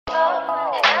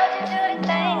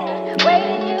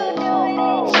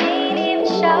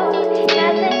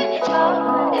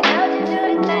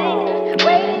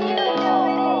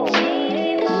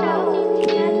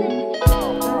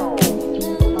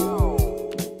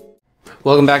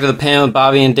Welcome back to the panel with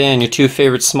Bobby and Dan, your two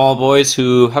favorite small boys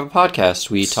who have a podcast.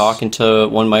 We talk into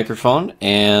one microphone,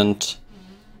 and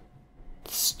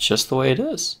it's just the way it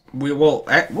is. We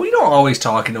don't always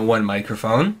talk into one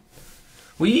microphone.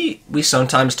 We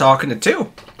sometimes talk into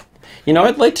two. You know,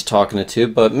 I'd like to talk into two,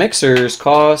 but mixers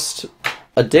cost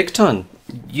a dick ton.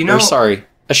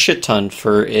 A shit ton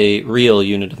for a real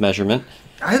unit of measurement.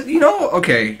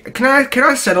 Okay. Can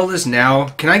I settle this now?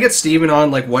 Can I get Steven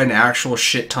on like what an actual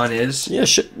shit ton is? Yeah,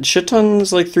 shit ton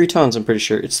is like 3 tons. I'm pretty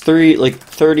sure it's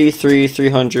 33,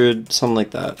 300, something like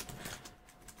that.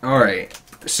 All right.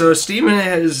 So Steven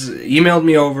has emailed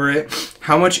me over it.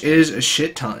 How much is a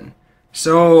shit ton?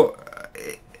 So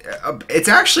it's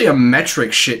actually a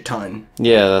metric shit ton.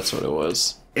 Yeah, that's what it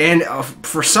was. And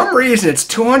for some reason, it's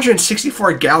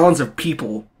 264 gallons of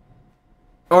people.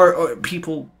 Or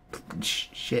people...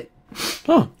 shit.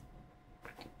 Huh.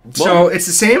 So it's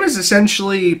the same as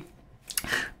essentially...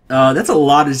 that's a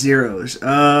lot of zeros.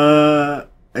 I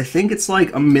think it's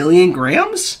like 1 million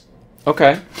grams?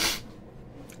 Okay.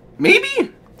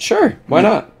 Maybe? Sure, why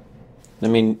not? I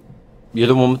mean, you're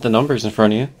the one with the numbers in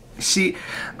front of you. See,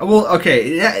 well,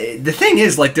 okay, the thing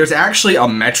is, like, there's actually a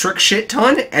metric shit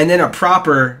ton and then a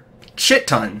proper shit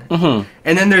ton. Mm-hmm.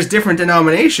 And then there's different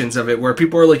denominations of it where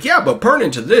people are like, yeah, but burn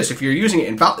into this if you're using it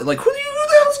in value. Like, who the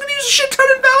hell's going to use a shit ton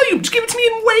in value? Just give it to me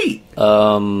in weight.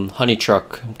 Honey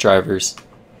truck drivers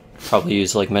probably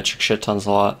use, like, metric shit tons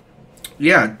a lot.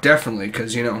 Yeah, definitely,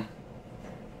 because, yeah.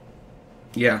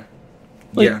 Yeah.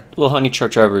 Well, honey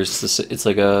truck drivers,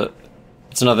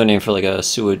 it's another name for, like, a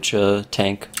sewage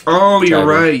tank. Oh, you're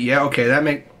driver. right. Yeah, okay,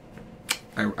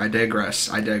 I digress.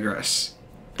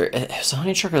 Is a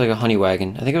honey truck or, like, a honey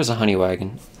wagon? I think it was a honey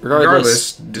wagon.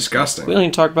 Regardless, disgusting. We don't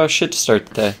even talk about shit to start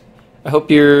the day. I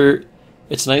hope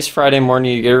it's a nice Friday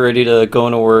morning, you get ready to go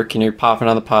into work, and you're popping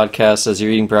on the podcast as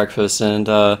you're eating breakfast, and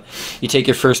you take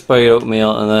your first bite of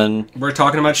oatmeal, and then... We're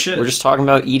talking about shit. We're just talking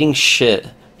about eating shit.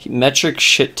 Metric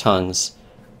shit tons.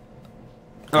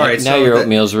 All right, now your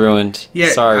oatmeal's ruined.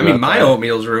 Yeah, sorry. I mean, my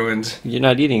oatmeal's ruined. You're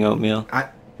not eating oatmeal.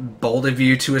 Bold of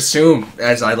you to assume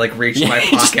as I reach my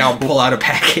pocket out and pull out a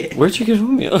packet. Where'd you get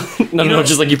oatmeal? No,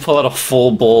 just like you pull out a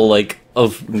full bowl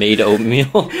of made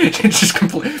oatmeal. Just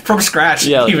from scratch.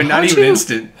 Yeah, not even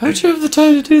instant. How'd you have the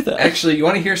time to do that? Actually, you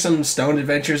want to hear some stoned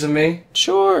adventures of me?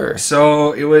 Sure.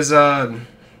 So it was I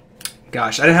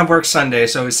didn't have work Sunday,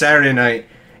 so it was Saturday night.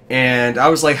 And I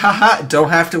was like, haha, don't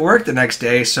have to work the next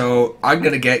day, so I'm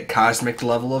going to get cosmic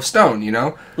level of stone,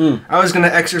 I was going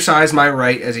to exercise my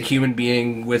right as a human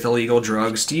being with illegal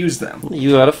drugs to use them.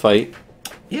 You gotta fight.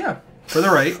 Yeah, for the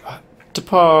right. To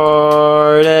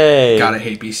party. Gotta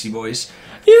hate BC Boys.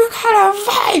 You gotta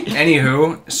fight!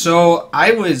 Anywho, so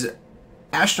I was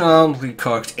astronomically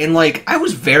cooked, and, I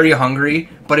was very hungry,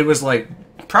 but it was,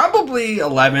 probably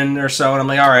 11 or so, and I'm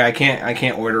like, all right, I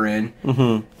can't order in.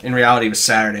 Mm-hmm. In reality, it was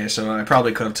Saturday, so I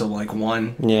probably could have till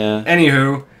 1. Yeah.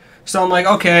 Anywho, so I'm like,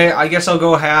 okay, I guess I'll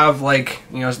go have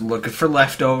looking for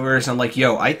leftovers. I'm like,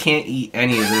 yo, I can't eat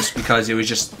any of this because it was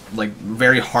just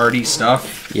very hearty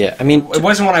stuff. Yeah, I mean, it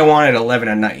wasn't what I wanted at 11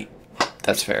 at night.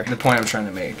 That's fair. The point I'm trying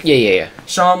to make. Yeah.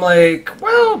 So I'm like,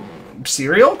 well,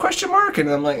 cereal? ? And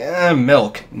I'm like,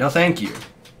 milk. No, thank you.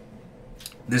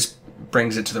 This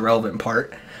brings it to the relevant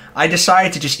part. I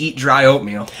decided to just eat dry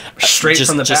oatmeal straight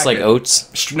from the packet. Just like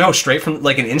oats? No, straight from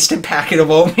an instant packet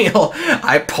of oatmeal.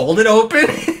 I pulled it open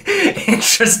and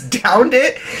just downed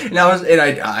it. And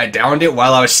I downed it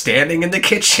while I was standing in the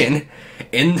kitchen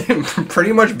in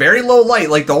pretty much very low light.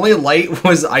 The only light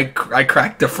was I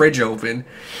cracked the fridge open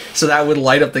so that would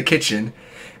light up the kitchen.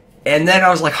 And then I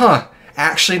was like,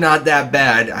 actually not that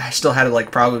bad. I still had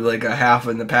probably a half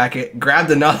in the packet. Grabbed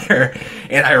another,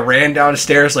 and I ran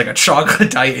downstairs like a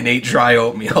troglodyte and ate dry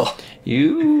oatmeal.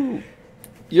 You're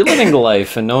living the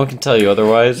life, and no one can tell you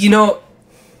otherwise. It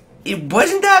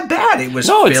wasn't that bad. It was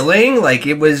filling.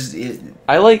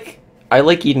 I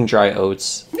like eating dry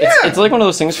oats. Yeah. It's one of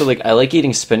those things where I like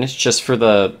eating spinach just for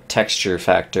the texture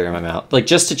factor in my mouth.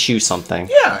 Just to chew something.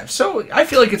 Yeah, so I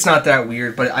feel like it's not that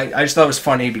weird, but I just thought it was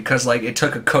funny because it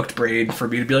took a cooked brain for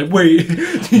me to be like, wait,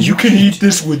 you can eat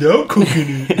this without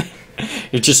cooking it.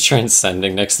 You're just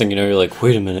transcending. Next thing you know, you're like,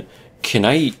 wait a minute, can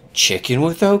I eat chicken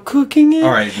without cooking it?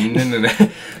 Alright, no.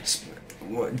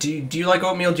 Do you like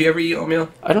oatmeal? Do you ever eat oatmeal?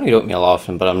 I don't eat oatmeal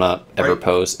often, but I'm not ever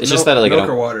opposed. It's just that milk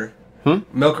or water.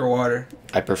 Milk or water?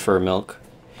 I prefer milk.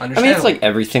 I mean, it's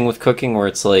everything with cooking where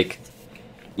it's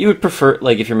you would prefer,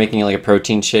 if you're making a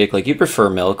protein shake, you prefer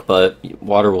milk, but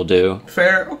water will do.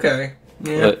 Fair, okay.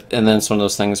 Yeah. And then it's one of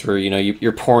those things where,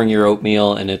 you're pouring your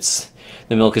oatmeal and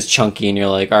the milk is chunky and you're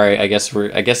like, all right, I guess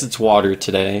it's water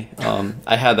today.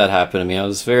 I had that happen to me. I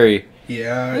was very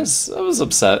Yeah, I was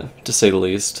upset, to say the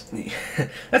least.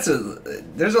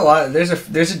 there's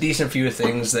a decent few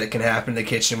things that can happen in the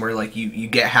kitchen where like you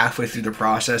get halfway through the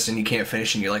process and you can't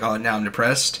finish and you're like, oh, now I'm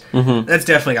depressed. Mm-hmm. That's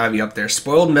definitely gotta be up there.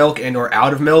 Spoiled milk and or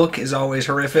out of milk is always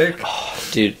horrific.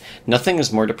 Dude, nothing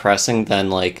is more depressing than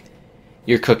like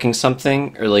you're cooking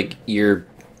something or like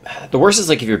the worst is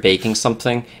like if you're baking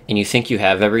something and you think you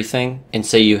have everything and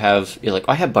say you're like,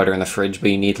 oh, I have butter in the fridge, but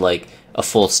you need like a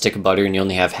full stick of butter and you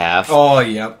only have half. Oh,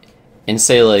 yep. And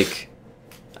say like,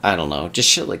 I don't know, just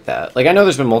shit like that. Like I know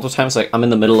there's been multiple times like I'm in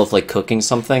the middle of like cooking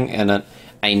something and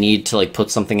I need to like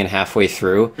put something in halfway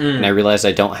through and I realize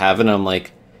I don't have it and I'm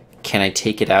like, can I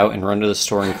take it out and run to the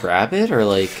store and grab it? Or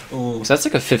like, cause that's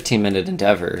like a 15-minute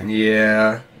endeavor.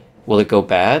 Yeah. Will it go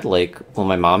bad? Like, will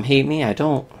my mom hate me? I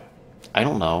don't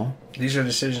know. These are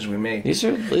decisions we make. These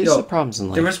are the problems in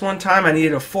life. There was one time I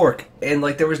needed a fork, and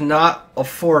like there was not a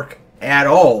fork at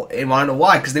all. And want to know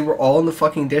why? Because they were all in the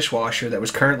fucking dishwasher that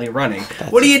was currently running.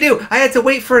 What do you do? I had to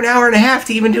wait for an hour and a half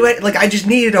to even do it. Like I just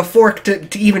needed a fork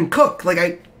to even cook. Like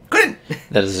I couldn't.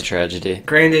 That is a tragedy.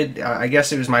 Granted, I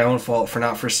guess it was my own fault for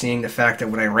not foreseeing the fact that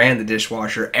when I ran the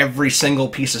dishwasher, every single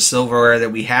piece of silverware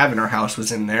that we have in our house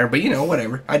was in there. But,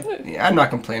 whatever. I'm not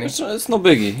complaining. It's no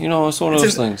biggie. It's one of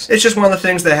those things. It's just one of the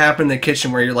things that happen in the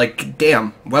kitchen where you're like,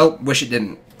 damn, well, wish it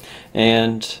didn't.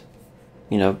 And,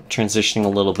 transitioning a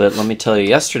little bit, let me tell you,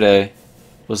 yesterday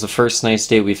was the first nice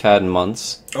day we've had in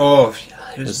months. Oh,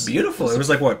 it was beautiful. It was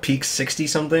like, what, peak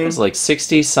 60-something? It was like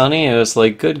 60, sunny. It was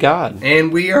like, good God.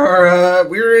 And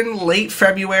we're in late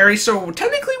February, so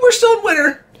technically we're still in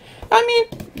winter. I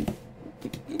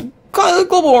mean,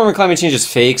 global warming, climate change is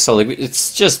fake, so like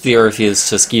it's just the Earth is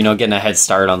just, getting a head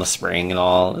start on the spring and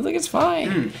all. Like, it's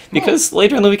fine. Because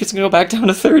later in the week it's going to go back down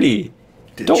to 30.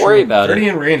 Don't worry about 30 it.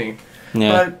 and rainy.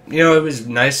 Yeah. But, it was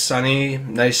nice, sunny,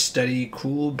 nice, steady,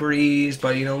 cool breeze,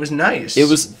 but, it was nice. It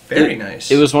was very nice.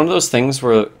 It was one of those things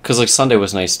where, because, like, Sunday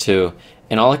was nice, too,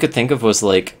 and all I could think of was,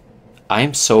 like, I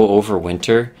am so over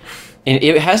winter, and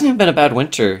it hasn't even been a bad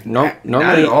winter. Normally,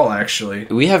 not at all, actually.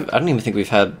 I don't even think we've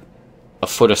had a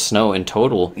foot of snow in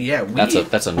total. Yeah,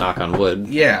 that's a knock on wood.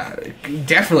 Yeah,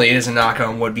 definitely it is a knock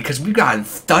on wood because we've gotten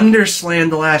thunderslammed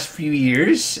the last few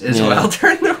years as well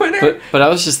during the winter. But I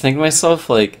was just thinking to myself,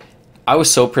 like, I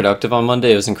was so productive on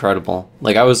Monday. It was incredible.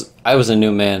 Like I was a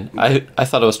new man. I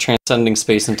thought I was transcending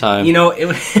space and time.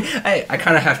 I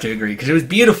kind of have to agree because it was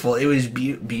beautiful. It was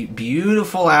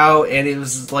beautiful out, and it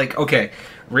was like, okay,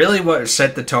 really what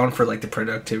set the tone for like the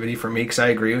productivity for me, because I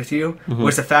agree with you,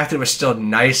 was the fact that it was still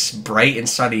nice, bright, and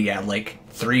sunny at like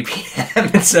 3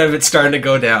 p.m. instead of it starting to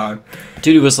go down.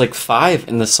 Dude, it was like 5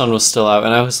 and the sun was still out,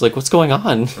 and I was like, what's going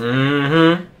on?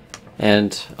 Mm-hmm.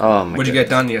 And oh my. What'd you get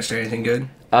done yesterday? Anything good?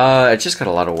 I just got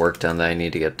a lot of work done that I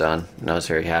need to get done, and I was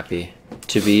very happy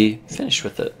to be finished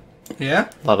with it. Yeah?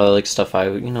 A lot of like stuff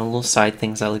little side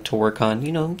things I like to work on,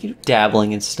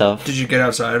 dabbling and stuff. Did you get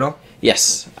outside at all?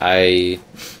 Yes, I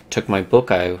took my book,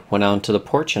 I went out onto the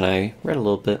porch and I read a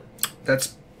little bit.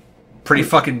 That's pretty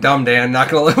fucking dumb, Dan. Not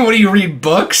gonna. What do you read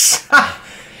books?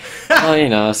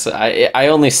 Well, so I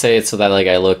only say it so that like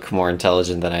I look more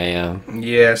intelligent than I am.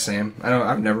 Yeah, same.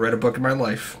 I've never read a book in my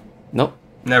life. Nope.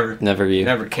 Never.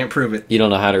 Never. Can't prove it. You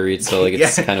don't know how to read, so like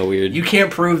it's kind of weird. You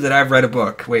can't prove that I've read a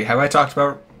book. Wait, have I talked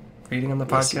about reading on the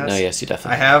podcast? Yes, you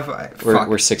definitely. I have.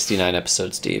 We're 69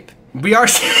 episodes deep. We are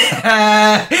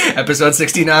episode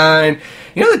 69.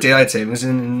 The daylight savings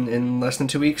in less than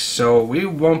 2 weeks, so we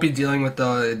won't be dealing with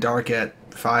the dark at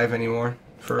 5 anymore.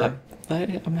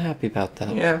 I'm happy about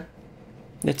that. Yeah,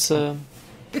 it's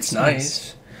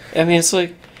nice. I mean, it's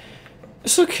like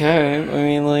it's okay. I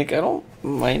mean, like I don't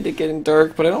mind it getting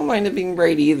dark, but I don't mind it being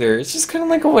bright either. It's just kind of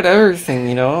like a whatever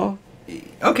thing,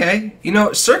 Okay,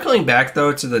 circling back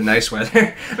though to the nice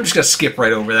weather, I'm just gonna skip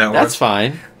right over that one. That's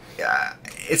fine.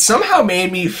 It somehow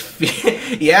made me,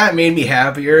 it made me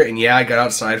happier, and I got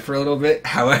outside for a little bit.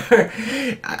 However,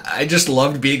 I just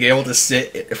loved being able to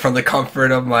sit from the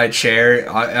comfort of my chair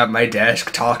at my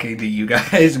desk talking to you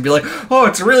guys and be like, oh,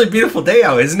 it's a really beautiful day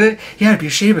out, isn't it? Yeah, it'd be a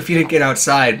shame if you didn't get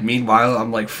outside. Meanwhile,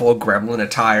 I'm like full gremlin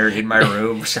attire in my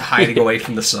room, hiding away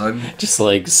from the sun. Just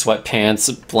like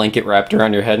sweatpants, blanket wrapped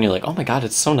around your head, and you're like, oh my god,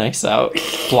 it's so nice out.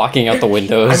 Blocking out the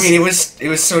windows. I mean, it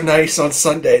was so nice on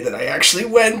Sunday that I actually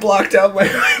went and blocked out my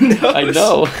windows. I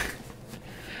know.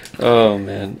 Oh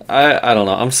man, I don't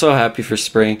know. I'm so happy for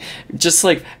spring. Just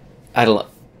like I don't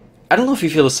know if you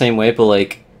feel the same way, but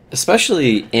like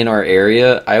especially in our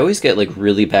area, I always get like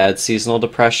really bad seasonal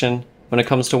depression when it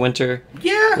comes to winter.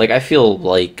 Yeah. Like I feel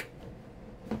like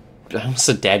I almost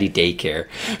said daddy daycare,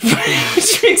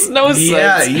 which makes no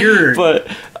sense. Yeah, But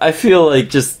I feel like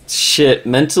just shit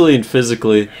mentally and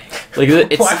physically. Like,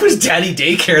 why was daddy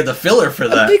daycare the filler for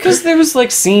that? Because there was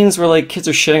like scenes where like kids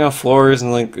are shitting on floors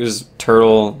and like there's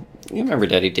turtle. You remember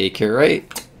daddy daycare,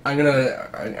 right? I'm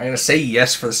gonna say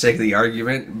yes for the sake of the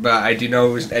argument, but I do know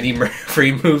it was an Eddie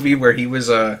Murphy movie where he was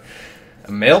a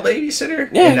male babysitter,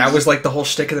 Yeah, and that was like the whole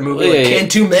shtick of the movie. Yeah, Like, yeah. can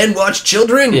two men watch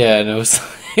children? Yeah, and it was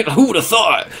like, who would have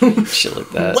thought? Shit like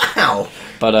that. Wow.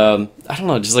 But I don't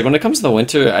know. Just like when it comes to the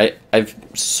winter, I'm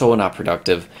so not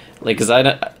productive. Like,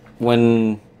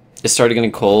 when it started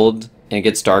getting cold and it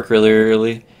gets dark really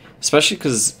early, especially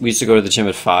because we used to go to the gym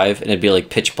at 5 and it'd be like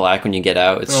pitch black when you get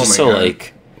out. It's Oh just my so God.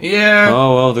 like, Yeah.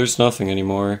 oh well, there's nothing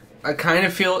anymore. I kind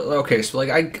of feel okay. So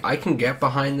like I can get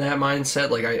behind that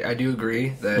mindset. Like I do agree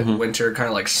that Mm-hmm. winter kind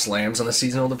of like slams on the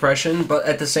seasonal depression, but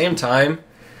at the same time,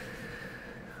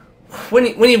 when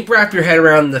you wrap your head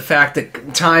around the fact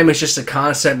that time is just a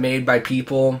concept made by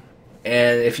people,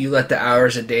 and if you let the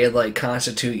hours of daylight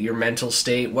constitute your mental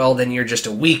state, well, then you're just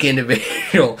a weak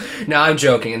individual. No, I'm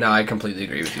joking, and no, I completely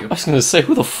agree with you. I was gonna say,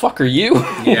 who the fuck are you?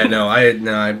 Yeah, no,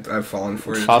 I've fallen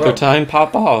for it. Father as well. time,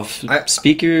 pop off. I-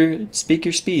 Speak your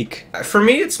speak. For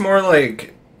me, it's more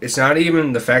like it's not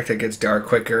even the fact that it gets dark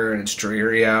quicker and it's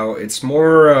dreary out. It's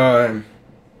more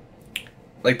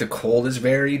like the cold is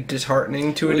very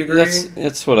disheartening to a degree.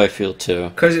 That's what I feel too.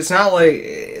 Because it's not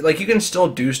like you can still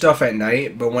do stuff at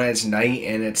night, but when it's night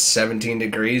and it's 17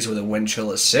 degrees with a wind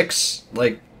chill of 6,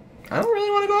 like I don't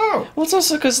really want to go out. Well, it's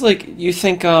also because like you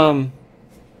think,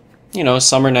 you know,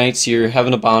 summer nights you're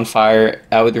having a bonfire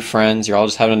out with your friends, you're all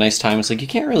just having a nice time. It's like you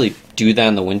can't really do that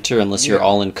in the winter unless you're Yeah.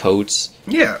 all in coats.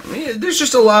 Yeah, I mean, there's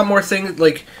just a lot more things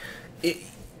like.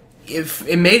 If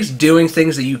it makes doing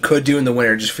things that you could do in the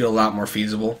winter just feel a lot more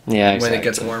feasible. Yeah, When it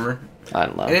gets exactly. warmer. I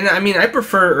don't know. And I mean, I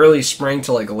prefer early spring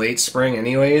to like late spring,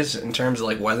 anyways, in terms of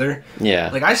like weather. Yeah.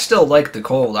 Like I still like the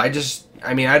cold. I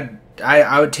mean,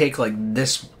 I would take like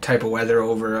this type of weather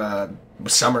over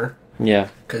summer, Yeah.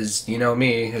 because you know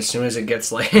me. As soon as it gets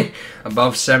like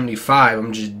above 75,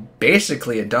 I'm just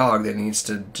basically a dog that needs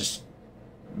to just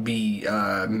be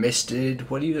misted.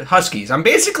 Huskies? I'm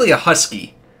basically a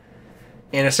husky,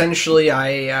 and essentially,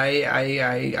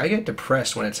 I get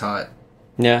depressed when it's hot.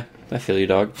 Yeah. I feel you,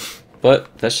 dog.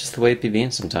 But that's just the way it be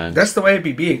being sometimes. That's the way it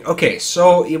be being. Okay,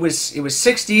 so it was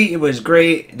 60. It was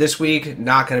great this week.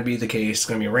 Not going to be the case. It's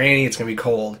going to be rainy. It's going to be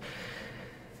cold.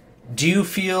 Do you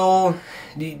feel?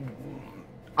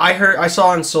 I saw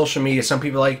on social media some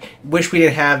people like wish we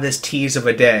didn't have this tease of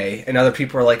a day, and other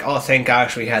people are like, oh, thank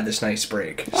gosh we had this nice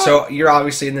break. So you're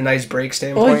obviously in the nice break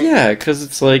standpoint. Well, yeah, because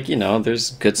it's like, you know,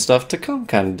 there's good stuff to come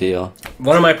kind of deal.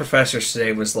 One of my professors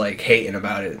today was like hating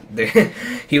about it.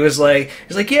 He was like,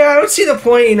 yeah, I don't see the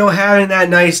point, you know, having that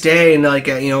nice day and like,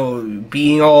 you know,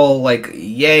 being all like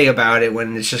yay about it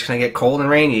when it's just gonna get cold and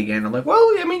rainy again. I'm like, well,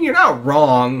 I mean, you're not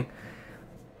wrong,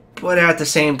 but at the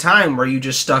same time, were you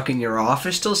just stuck in your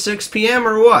office till 6 p.m.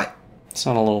 or what?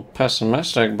 Sound a little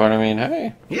pessimistic, but I mean,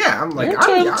 hey. Yeah, I'm like, You're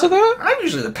entitled to that. I'm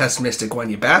usually the pessimistic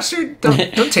one, you bastard.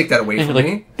 Don't take that away You're from like,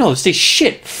 me. no, this day's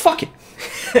shit. Fuck it.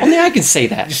 Only I can say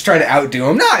that. Just trying to outdo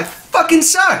him. No, it fucking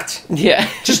sucked. Yeah.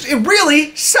 It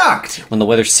really sucked. When the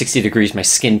weather's 60 degrees, my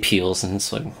skin peels, and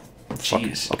it's like, fuck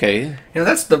it. Jeez. Okay. You know,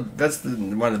 that's the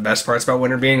one of the best parts about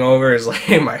winter being over is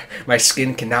like my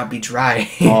skin cannot be dry.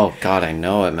 Oh, God, I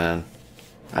know it, man.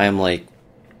 I am, like,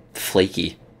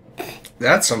 flaky.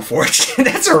 That's unfortunate.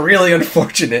 That's a really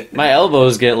unfortunate. My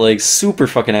elbows get, like, super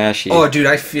fucking ashy. Oh, dude,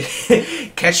 I feel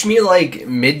catch me like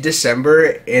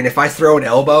mid-December, and if I throw an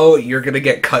elbow, you're gonna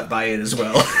get cut by it as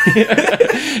well.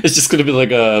 It's just gonna be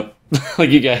like a... like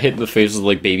you got hit in the face with,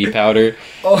 like, baby powder.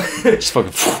 Oh, Just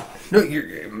fucking... no,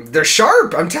 they're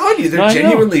sharp. I'm telling you, they're I know.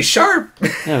 genuinely sharp.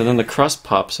 Yeah, but then the crust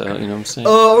pops out, you know what I'm saying?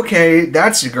 Oh, okay,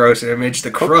 that's a gross image.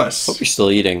 The crust. Hope you're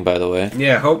still eating, by the way.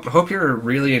 Yeah, hope you're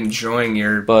really enjoying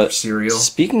your But cereal.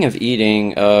 speaking of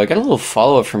eating, I got a little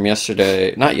follow-up from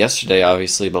yesterday. Not yesterday,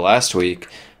 obviously, but last week.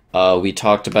 We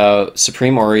talked about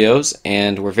Supreme Oreos,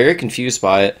 and we're very confused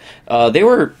by it. They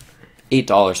were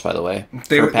 $8, by the way,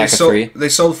 for a pack of 3. They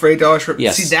sold for $8 for.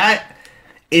 Yes. See, that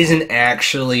isn't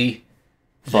actually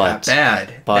But, that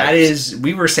bad. but- That is,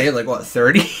 we were saying like what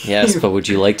 30. yes, but would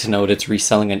you like to know what it's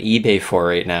reselling on eBay for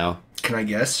right now? Can I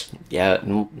guess? Yeah,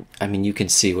 I mean, you can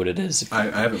see what it is. I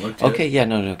haven't looked at Okay, yeah,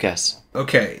 no, guess. it.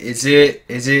 Okay, is it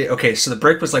okay? So the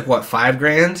brick was like what,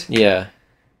 $5,000? Yeah.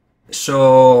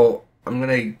 So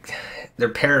they're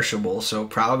perishable, so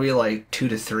probably like 2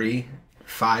 to 3,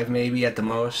 5 maybe at the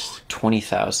most.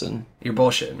 20,000. You're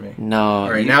bullshitting me. No.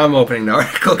 All right, now I'm opening the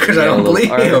article because I Yeah, don't a little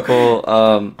believe you.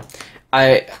 article.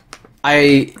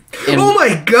 I am, Oh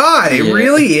my god, it Yeah.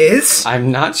 really is?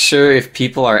 I'm not sure if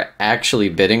people are actually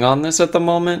bidding on this at the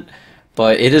moment,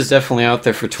 but it is definitely out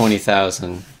there for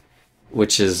 20,000,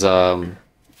 which is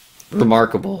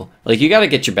remarkable. Like, you got to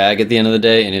get your bag at the end of the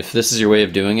day, and if this is your way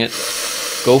of doing it,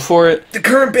 go for it. The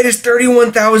current bid is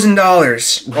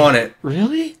 $31,000 on it.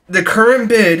 Really? The current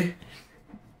bid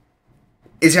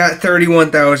is at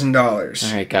 $31,000.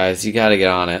 All right, guys, you got to get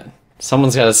on it.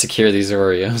 Someone's got to secure these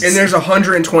Oreos. And there's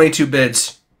 122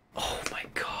 bids. Oh my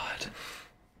god.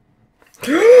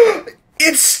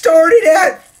 It started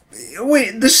at...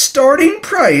 Wait, the starting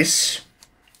price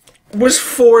was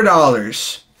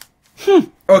 $4.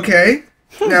 Okay?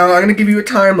 Now, I'm going to give you a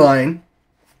timeline.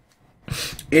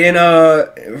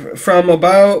 From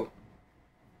about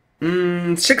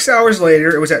 6 hours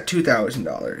later, it was at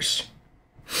 $2,000.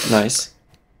 Nice.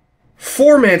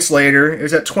 4 minutes later, it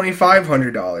was at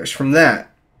 $2,500 from that,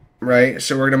 right?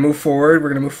 So we're going to move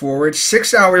forward.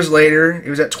 6 hours later, it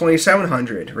was at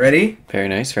 $2,700. Ready? Very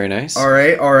nice, very nice. All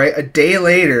right. A day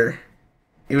later,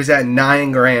 it was at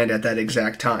 $9,000 at that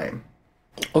exact time.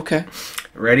 Okay.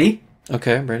 Ready?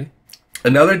 Okay, I'm ready.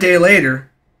 Another day later,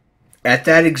 at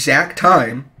that exact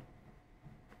time,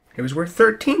 it was worth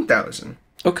 $13,000.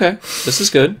 Okay, this is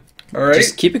good. All right.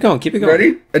 Just keep it going, keep it going.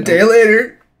 Ready? A day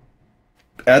later,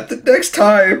 at the next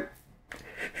time,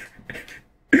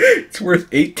 it's worth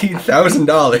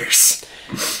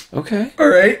 $18,000. Okay. All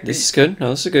right. This is good.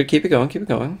 No, this is good. Keep it going, keep it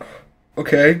going.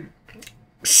 Okay.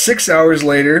 6 hours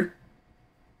later.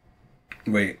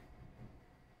 Wait.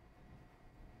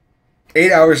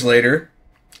 8 hours later,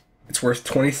 it's worth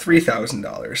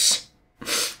 $23,000.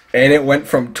 And it went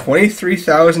from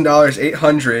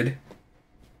 $23,800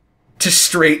 to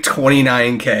straight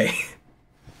 $29K.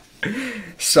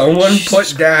 Someone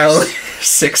put down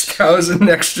 6,000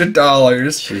 extra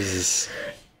dollars. Jesus.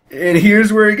 And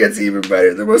here's where it gets even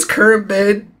better. The most current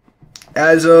bid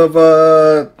as of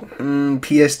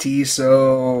PST,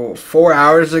 so 4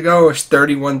 hours ago, was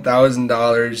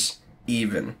 $31,000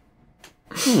 even.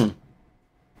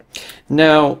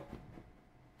 Now,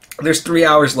 There's 3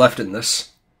 hours left in this.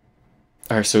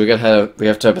 all right, so we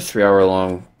have to have a 3-hour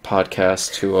long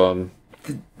podcast to all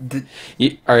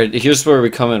right, here's where we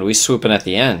come in. We swoop in at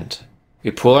the end. We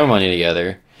pool our money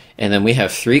together, and then we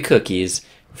have 3 cookies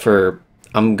for,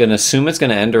 I'm gonna assume it's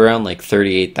gonna end around like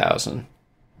 38,000.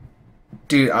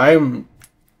 Dude, I'm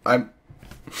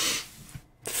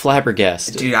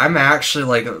Flabbergasted. actually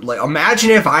like imagine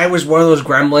if I was one of those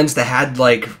gremlins that had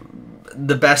like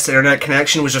the best internet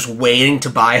connection, was just waiting to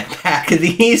buy a pack of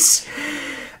these.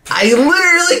 I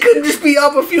literally could just be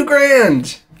up a few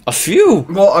grand. A few.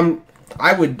 Well,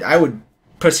 I would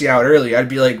pussy out early. I'd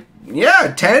be like,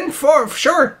 yeah, 10, 4,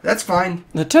 sure, that's fine.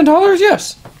 The $10,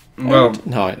 yes. Well,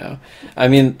 No, I know. I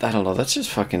mean, I don't know. That's just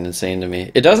fucking insane to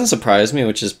me. It doesn't surprise me,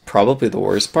 which is probably the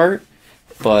worst part.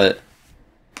 But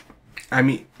I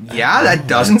mean, yeah, that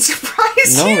doesn't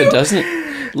surprise no, you. it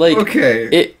doesn't. Like,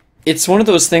 Okay. It's one of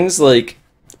those things. Like,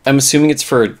 I'm assuming it's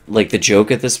for like the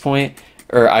joke at this point,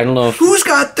 or I don't know if Who's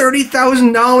got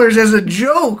 $30,000 as a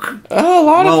joke? oh,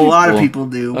 Well, a lot of people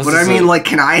do. That's But I just mean, a- like,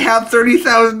 can I have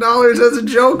 $30,000 as a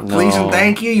joke? Please No. and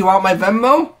thank you. You want my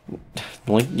Venmo?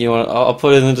 Link, you want? I'll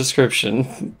put it in the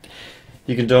description.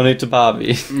 You can donate to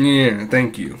Bobby. Yeah,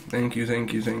 thank you. Thank you.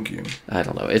 I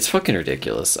don't know. It's fucking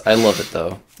ridiculous. I love it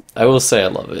though. I will say I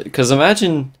love it because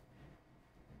imagine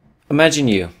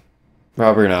you,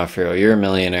 Robert D'Onofrio. You're a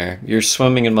millionaire. You're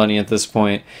swimming in money at this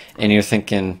point, and you're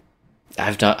thinking,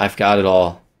 I've got it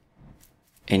all.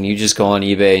 And you just go on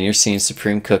eBay and you're seeing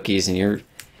Supreme cookies, and you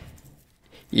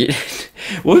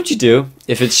what would you do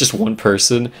if it's just one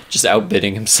person just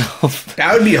outbidding himself?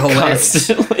 That would be hilarious.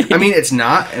 Constantly. I mean, it's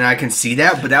not, and I can see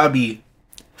that, but that would be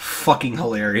fucking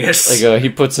hilarious. Like he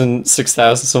puts in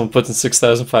 6,000, someone puts in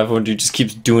 6,500, he just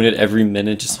keeps doing it every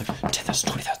minute, just like 10,000,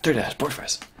 20,000, 30,000,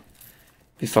 45,000.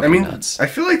 Be fucking I mean, nuts. I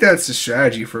feel like that's the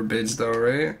strategy for bids, though,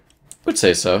 right? Would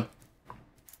say so.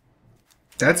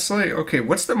 That's like, okay,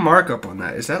 what's the markup on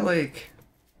that? Is that like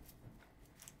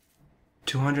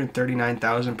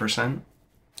 239,000%?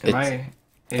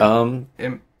 Am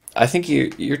I think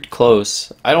you're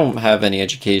close. I don't have any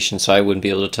education, so I wouldn't be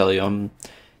able to tell you. I'm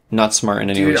not smart in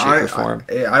any way, Dude, shape, or form.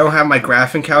 I don't have my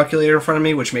graphing calculator in front of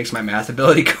me, which makes my math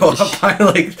ability go up by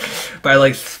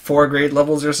like 4 grade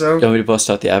levels or so. You want me to bust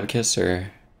out the abacus,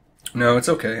 or No, it's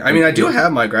okay. I mean, I do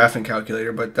have my graphing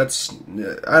calculator, but that's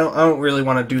I don't really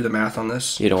want to do the math on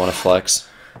this. you don't want to flex?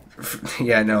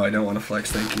 Yeah, no, I don't want to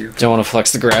flex. Thank you. Don't want to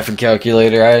flex the graphic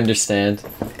calculator. I understand.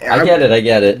 I get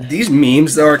it. These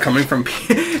memes though are coming from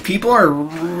people are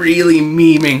really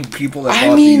memeing people that I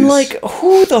bought mean, these. like,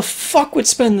 who the fuck would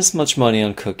spend this much money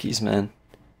on cookies, man?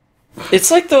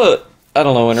 It's like I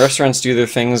don't know, when restaurants do their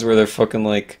things where they're fucking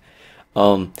like,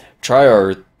 try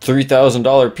our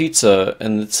 $3,000 pizza,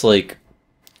 and it's like,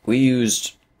 we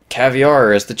used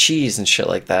caviar as the cheese and shit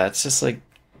like that. It's just like,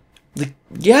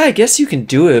 yeah, I guess you can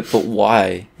do it, but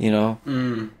why? You know?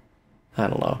 I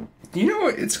don't know. You know,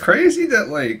 it's crazy that,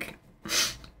 like,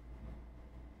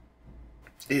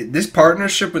 this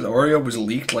partnership with Oreo was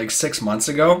leaked like 6 months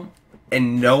ago,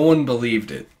 and no one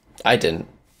believed it. I didn't.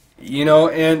 You know,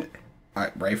 and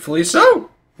rightfully so.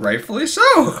 Rightfully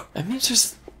so. I mean,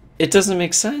 it doesn't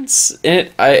make sense.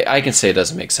 I can say it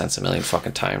doesn't make sense a million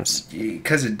fucking times.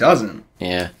 Because it doesn't.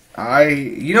 Yeah.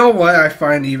 You know what I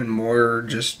find even more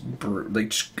just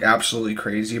absolutely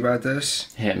crazy about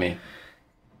this? Hit me.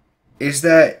 Is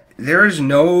that there is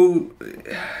no...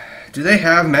 Do they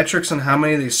have metrics on how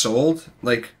many they sold?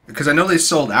 Like, because I know they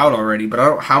sold out already, but I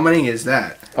don't... How many is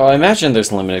that? Oh, I imagine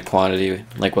there's limited quantity,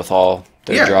 like with all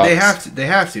their drops. They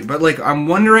have to. But, like, I'm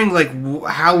wondering, like,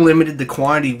 how limited the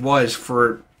quantity was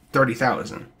for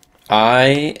 30,000.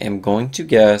 I am going to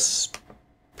guess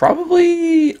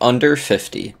probably under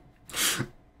 50.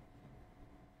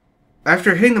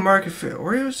 After hitting the market for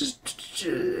Oreos,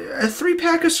 a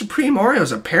 3-pack of Supreme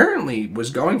Oreos apparently was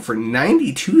going for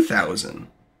 92,000.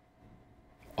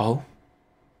 Oh.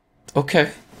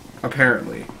 Okay.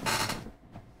 Apparently.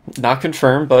 Not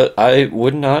confirmed, but I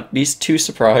would not be too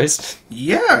surprised.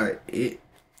 Yeah.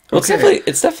 Well,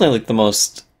 it's definitely like the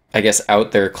most, I guess,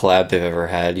 out there collab they've ever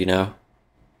had, you know?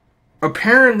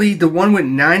 Apparently, the one with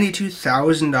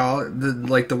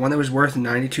 $92,000, the one that was worth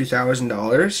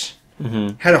 $92,000,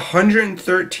 had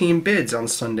 113 bids on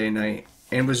Sunday night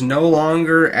and was no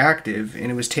longer active, and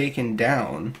it was taken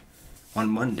down on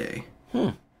Monday.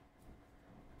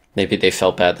 Maybe they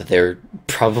felt bad that they were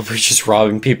probably just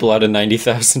robbing people out of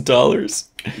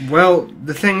 $90,000. Well,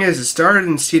 the thing is, it started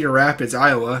in Cedar Rapids,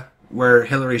 Iowa, where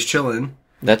Hillary's chilling.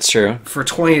 That's true. For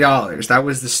 $20. That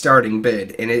was the starting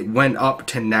bid, and it went up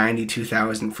to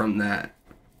 $92,000 from that.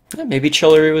 Yeah, maybe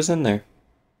Chillery was in there.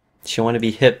 She wanted to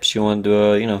be hip. She wanted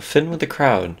to, fit in with the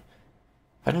crowd.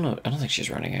 I don't know. I don't think she's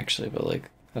running, actually, but,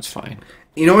 like, that's fine.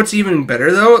 You know what's even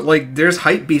better, though? Like, there's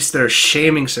hype beasts that are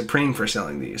shaming Supreme for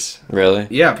selling these. Really?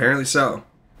 Yeah, apparently so.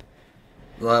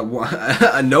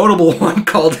 A notable one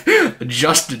called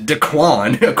Just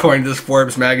Daquan, according to this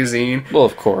Forbes magazine. Well,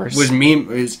 of course. Was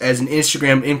as an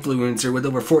Instagram influencer with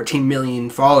over 14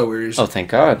 million followers. Oh, thank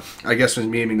God. I guess was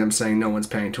memeing them saying no one's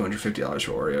paying $250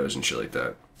 for Oreos and shit like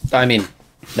that. I mean,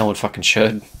 no one fucking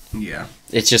should. Yeah.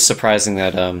 It's just surprising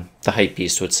that the hype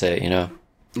beast would say it, you know?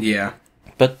 Yeah.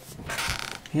 But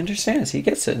he understands. He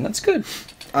gets it, and that's good.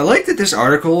 I like that this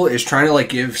article is trying to, like,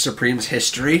 give Supreme's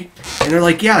history. And they're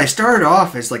like, yeah, they started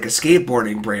off as, like, a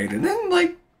skateboarding brand. And then,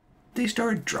 like, they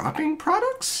started dropping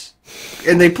products.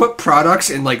 And they put products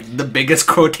in, like, the biggest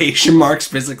quotation marks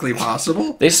physically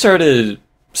possible. They started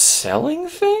selling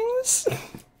things?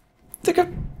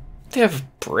 They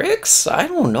have bricks? I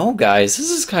don't know, guys.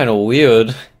 This is kind of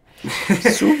weird.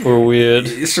 Super weird.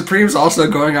 Supreme's also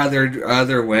going on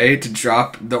their way to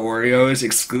drop the Oreos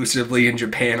exclusively in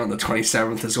Japan on the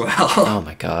 27th as well. Oh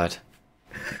my God.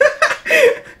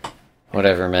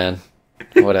 Whatever, man.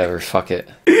 Whatever. Fuck it.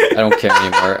 I don't care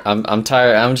anymore. I'm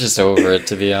tired. I'm just over it,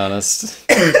 to be honest.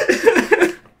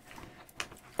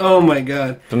 Oh my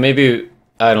God. But maybe,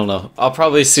 I don't know. I'll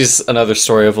probably see another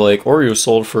story of like Oreo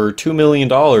sold for $2 million.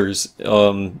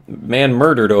 Man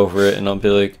murdered over it, and I'll be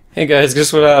like, hey guys,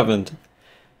 guess what happened?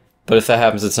 But if that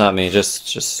happens, it's not me.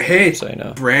 Just hey, so you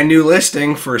know. Brand new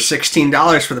listing for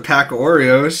 $16 for the pack of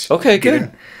Oreos. Okay,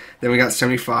 good. Then we got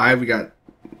 75. We got.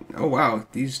 Oh wow,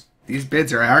 these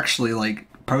bids are actually like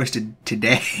posted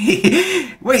today.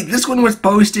 Wait, this one was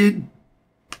posted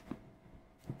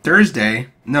Thursday.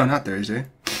 No, not Thursday.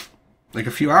 Like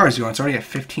a few hours ago. It's already at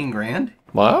 $15,000.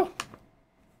 Wow.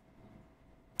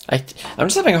 I'm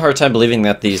just having a hard time believing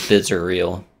that these bids are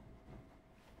real.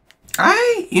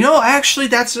 Actually,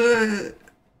 that's a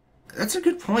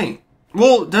good point.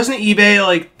 Well, doesn't eBay,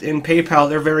 like, and PayPal,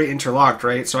 they're very interlocked,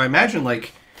 right? So I imagine,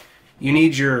 like, you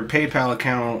need your PayPal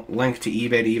account linked to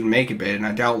eBay to even make a bid, and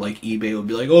I doubt, like, eBay would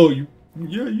be like, oh, you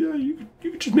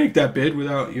could just make that bid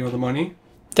without, the money.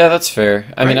 Yeah, that's fair.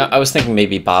 I mean, Right. I was thinking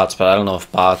maybe bots, but I don't know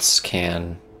if bots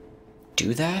can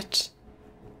do that.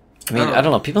 I mean, I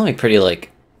don't know. People make pretty,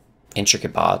 like,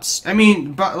 intricate bots. I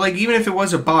mean, but like even if it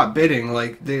was a bot bidding,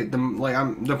 like the point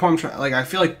I'm trying, like I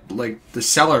feel like the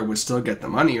seller would still get the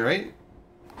money, right?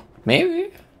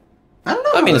 Maybe. I don't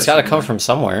know. I mean, it's got to come from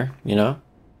somewhere, you know?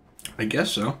 I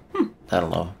guess so. I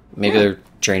don't know. Maybe they're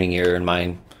draining your and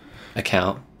mine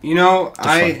account.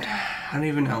 I don't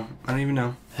even know.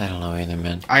 I don't know either,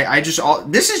 man.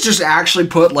 This is just actually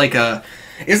put like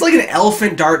It's like an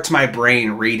elephant dart to my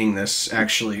brain reading this,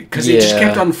 actually, because it just Yeah.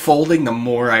 kept unfolding the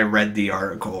more I read the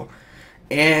article,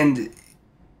 and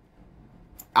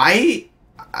I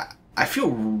I feel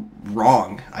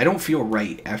wrong. I don't feel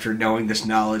right after knowing this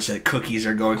knowledge that cookies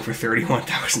are going for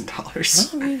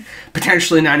 $31,000,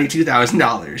 potentially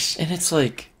 $92,000. And it's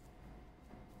like,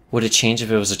 would it change if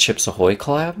it was a Chips Ahoy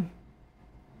collab?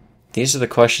 These are the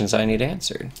questions I need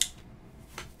answered.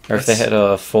 Or if they had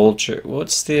a Folger,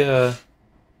 what's the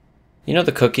you know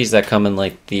the cookies that come in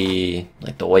like the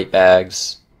white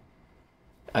bags?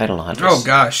 I don't know how to Oh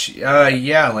gosh,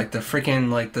 yeah, like the freaking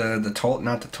like the Toll,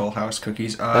 not the Toll House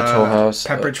cookies. Toll House,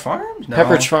 Pepperidge Farms. No.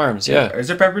 Pepperidge Farms, yeah. Is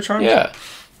it Pepperidge Farms? Yeah.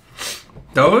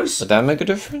 Those. Would that make a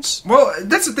difference? Well,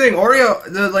 that's the thing. Oreo,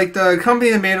 the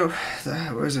company that made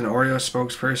what was an Oreo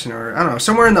spokesperson, or I don't know,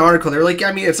 somewhere in the article, they're like,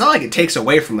 I mean, it's not like it takes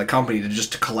away from the company to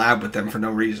just collab with them for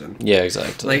no reason. Yeah,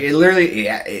 exactly. Like it literally,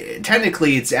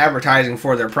 technically, it's advertising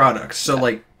for their products. So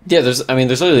like, yeah, there's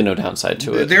literally no downside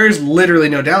to it. there is literally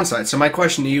no downside. So my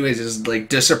question to you is like,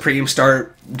 does Supreme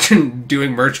start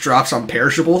doing merch drops on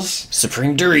perishables?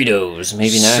 Supreme Doritos,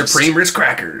 maybe next. Supreme Ritz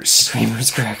crackers. Supreme Ritz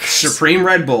crackers. Supreme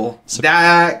Red Bull.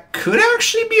 That could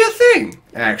actually be a thing.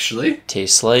 Actually.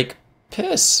 Tastes like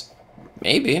piss.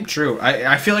 Maybe. True.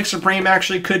 I feel like Supreme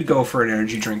actually could go for an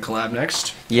energy drink collab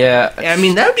next. Yeah. I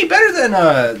mean, that would be better than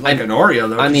like an Oreo,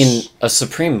 though. I mean, a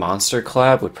Supreme Monster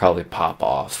collab would probably pop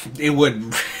off. It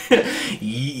would.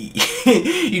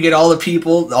 You get all the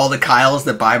people, all the Kyles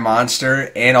that buy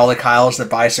Monster and all the Kyles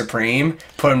that buy Supreme,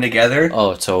 put them together.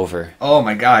 Oh, it's over. Oh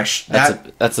my gosh.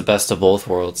 That's the best of both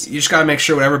worlds. You just gotta make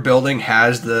sure whatever building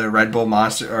has the Red Bull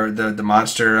Monster or the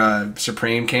Monster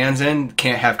Supreme cans in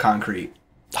can't have concrete.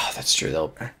 Oh, that's true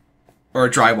though. Or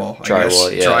drywall.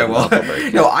 Drywall, yeah,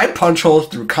 Drywall. No, I punch holes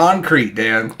through concrete,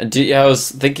 Dan. Yeah, I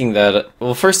was thinking that.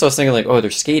 Well, first I was thinking like, oh,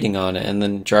 they're skating on it, and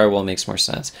then drywall makes more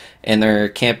sense. And there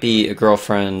can't be a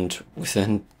girlfriend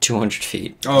within 200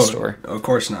 feet of the store. Of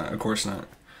course not. Of course not.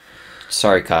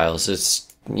 Sorry, Kyle's.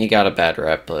 You got a bad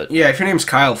rep, but Yeah, if your name's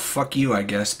Kyle, fuck you, I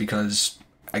guess, because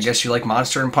I guess you like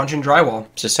Monster and punching drywall.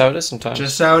 just how it is sometimes.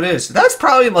 Just how it is. That's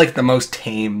probably like the most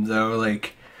tame, though,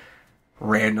 like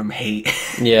random hate.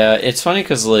 Yeah, it's funny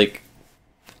because like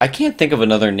I can't think of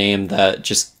another name that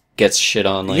just gets shit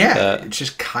on like yeah, that. it's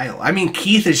just Kyle. I mean,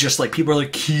 Keith is just like, people are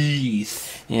like,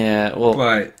 Keith. Yeah, well,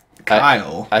 But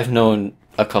Kyle. I've known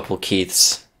a couple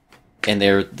Keiths, and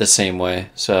they're the same way.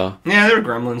 So Yeah, they were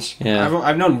gremlins. Yeah.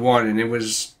 I've known one, and it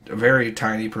was a very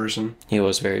tiny person. he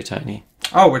was very tiny.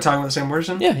 Oh, we're talking about the same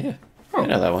person? Yeah, yeah. Oh. I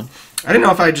know that one. I didn't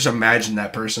know if I just imagined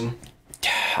that person.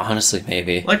 Honestly,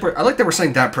 maybe. I like that we're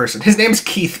saying that person. His name's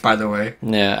Keith, by the way.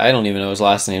 Yeah, I don't even know his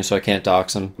last name, so I can't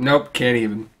dox him. Nope, can't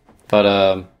even. But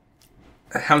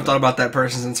I haven't thought about that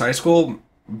person since high school,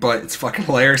 but it's fucking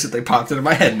hilarious that they popped into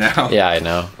my head now. yeah, I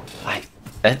know.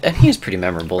 And he was pretty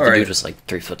memorable. The All right. dude was like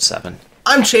 3'7".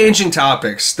 I'm changing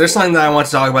topics. There's something that I want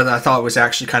to talk about that I thought was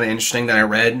actually kind of interesting that I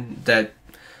read that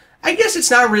I guess it's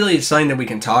not really something that we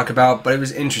can talk about, but it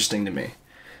was interesting to me.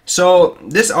 So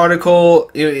this article,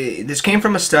 this came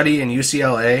from a study in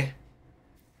UCLA,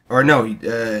 or no, a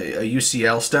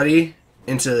UCL study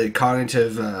into the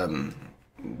cognitive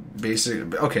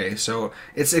basic. Okay, so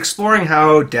it's exploring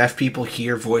how deaf people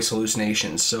hear voice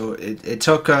hallucinations. So it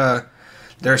took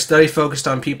their study focused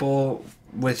on people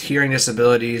with hearing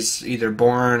disabilities, either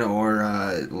born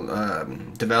or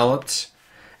developed.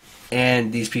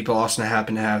 And these people also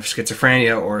happen to have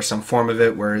schizophrenia or some form of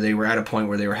it where they were at a point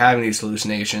where they were having these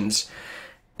hallucinations.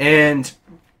 And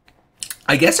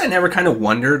I guess I never kind of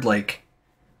wondered, like,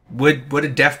 would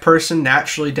a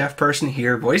naturally deaf person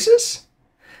hear voices?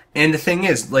 And the thing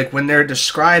is, like, when they're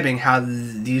describing how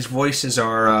these voices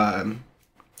are,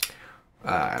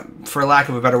 for lack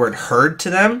of a better word, heard to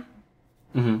them,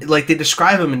 like, they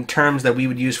describe them in terms that we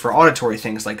would use for auditory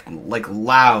things, like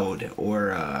loud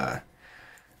or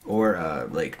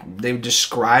like they would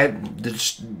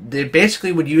they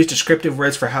basically would use descriptive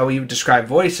words for how we would describe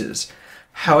voices.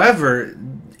 However,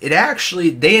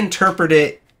 they interpret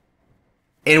it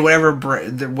in whatever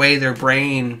way their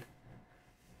brain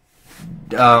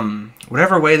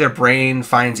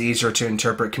finds easier to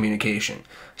interpret communication.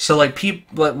 So like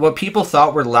what people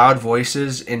thought were loud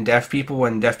voices in deaf people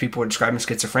when deaf people were describing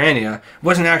schizophrenia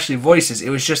wasn't actually voices. It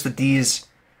was just that these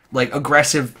like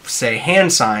aggressive, say,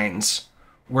 hand signs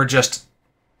were just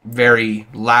very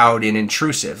loud and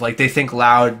intrusive. Like they think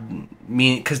loud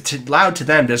because loud to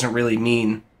them doesn't really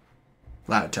mean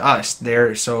loud to us.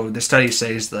 So the study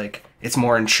says like it's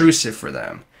more intrusive for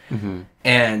them,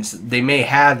 and they may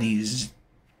have these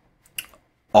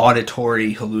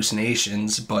auditory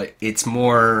hallucinations, but it's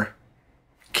more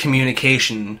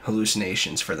communication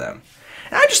hallucinations for them.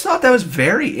 And I just thought that was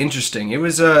very interesting. It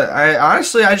was, I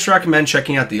just recommend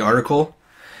checking out the article.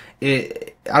 I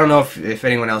don't know if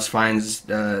anyone else finds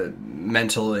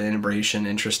mental inebriation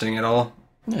interesting at all.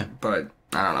 Yeah. But,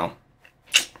 I don't know.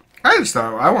 I just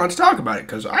thought I wanted to talk about it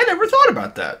because I never thought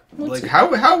about that. Like,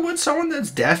 how would someone that's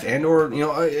deaf and or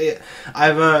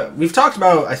we've talked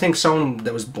about I think someone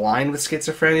that was blind with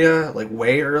schizophrenia like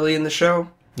way early in the show.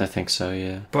 I think so,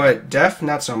 yeah. But deaf,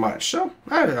 not so much. So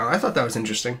I don't know. I thought that was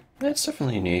interesting. It's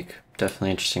definitely unique.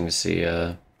 Definitely interesting to see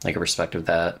like a perspective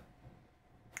that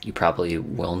you probably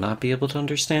will not be able to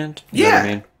understand. You know what I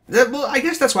mean? Well, I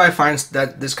guess that's why I find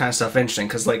that this kind of stuff interesting,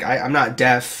 because like I'm not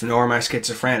deaf nor am I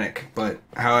schizophrenic, but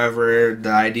however the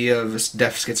idea of a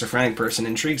deaf schizophrenic person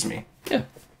intrigues me. Yeah,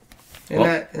 and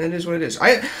that is what it is.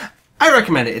 I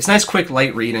recommend it. It's nice, quick,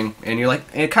 light reading, and you're like,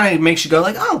 it kind of makes you go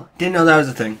like, oh, didn't know that was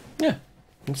a thing. Yeah,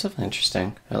 it's definitely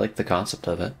interesting. I like the concept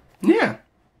of it. Yeah.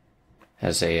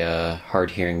 As a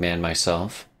hard-hearing man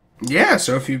myself. Yeah,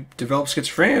 so if you develop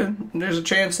schizophrenia, there's a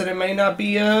chance that it might not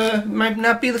be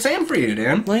the same for you,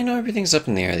 Dan. Well, everything's up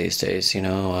in the air these days,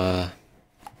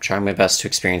 trying my best to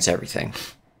experience everything.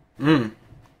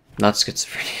 Not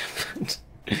schizophrenia,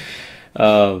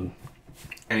 but...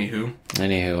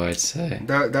 Anywho, I'd say.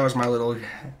 That was my little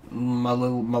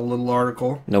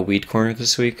article. No weed corner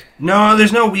this week? No,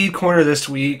 there's no weed corner this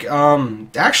week.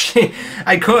 Actually,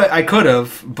 I could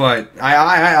have, but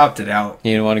I opted out.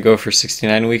 You don't want to go for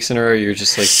 69 weeks in a row? You're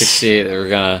just like 68 that we're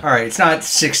gonna... Alright, it's not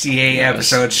 68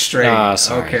 episodes straight. Nah,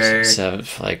 sorry. Okay. 7,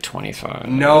 like 25.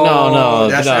 No,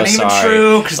 that's not even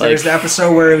true, because there's the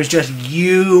episode where it was just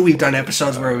you. We've done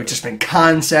episodes where we've just been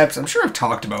concepts. I'm sure I've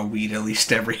talked about weed at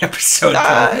least every episode.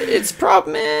 It's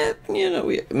problem,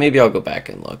 maybe I'll go back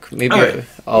and look. Maybe right.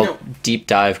 I'll deep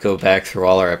dive, go back through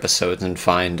all our episodes and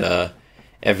find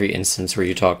every instance where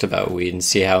you talked about weed and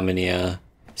see how many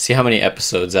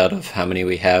episodes out of how many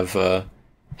we have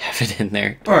it in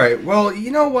there. All right. Well,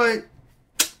 you know what?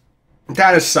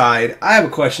 That aside, I have a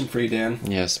question for you, Dan.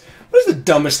 Yes. What is the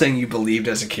dumbest thing you believed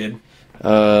as a kid?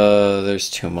 There's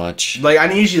too much. Like, I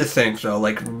need you to think though.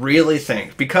 Like, really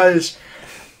think, because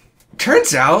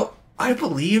turns out I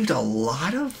believed a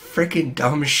lot of freaking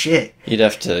dumb shit. You'd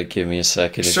have to give me a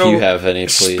second if you have any,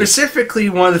 please. Specifically,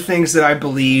 one of the things that I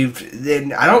believed,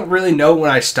 and I don't really know when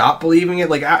I stopped believing it.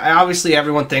 Like, obviously,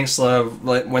 everyone thinks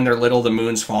when they're little, the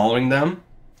moon's following them.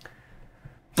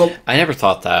 But I never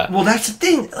thought that. Well, that's the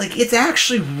thing. Like, it's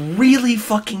actually really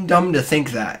fucking dumb to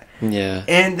think that. Yeah.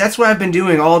 And that's what I've been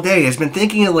doing all day. I've been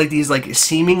thinking of, like, these, like,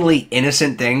 seemingly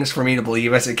innocent things for me to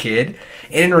believe as a kid.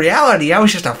 And in reality, I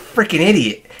was just a freaking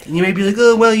idiot. And you may be like,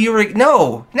 oh, well, you were...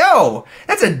 No!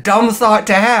 That's a dumb thought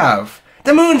to have.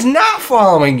 The moon's not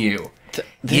following you.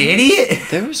 You idiot!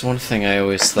 There was one thing I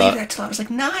always thought... I believed that till I was, like,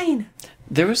 9.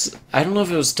 I don't know if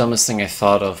it was the dumbest thing I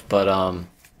thought of, but,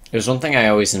 it was one thing I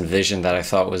always envisioned that I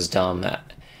thought was dumb.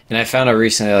 And I found out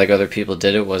recently, like, other people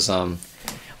did it, was,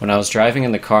 when I was driving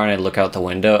in the car and I'd look out the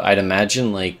window, I'd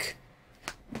imagine, like,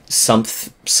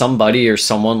 somebody or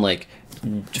someone, like,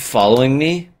 following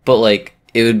me, but, like,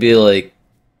 it would be, like,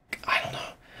 I don't know,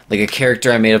 like a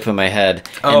character I made up in my head,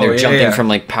 and they're jumping from,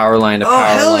 like, power line to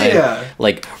power line,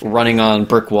 like, running on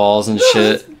brick walls and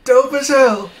shit. That's dope as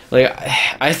hell. Like,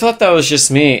 I thought that was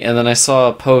just me, and then I saw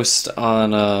a post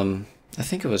on, I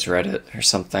think it was Reddit or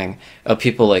something, of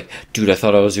people like, dude, I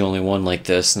thought I was the only one like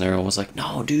this, and everyone was like,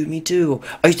 no, dude, me too.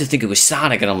 I used to think it was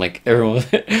Sonic, and I'm like,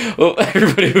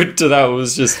 everybody went to that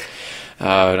was just,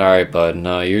 alright, bud,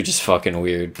 no, you're just fucking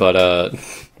weird, but,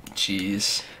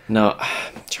 jeez. No,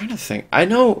 I'm trying to think. I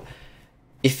know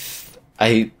if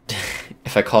I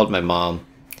called my mom,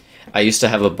 I used to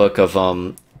have a book of,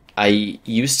 I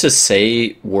used to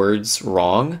say words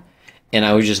wrong, and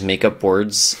I would just make up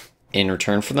words in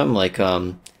return for them. Like,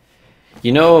 I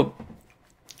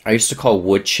used to call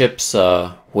wood chips,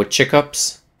 wood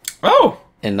chickups. Oh!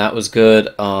 And that was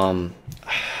good.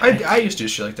 I used to do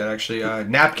shit like that, actually.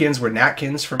 Napkins were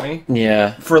natkins for me.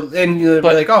 Yeah. And you'd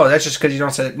be like, oh, that's just because you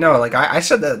don't say it. No, like, I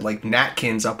said that, like,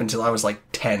 natkins up until I was, like,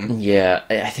 10. Yeah,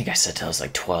 I think I said till I was,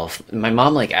 like, 12. My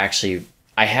mom, like, actually,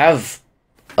 I have,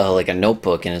 like, a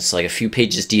notebook, and it's, like, a few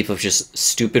pages deep of just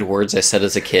stupid words I said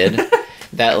as a kid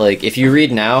that, like, if you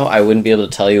read now, I wouldn't be able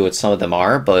to tell you what some of them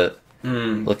are, but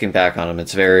looking back on them,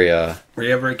 it's very, Were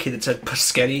you ever a kid that said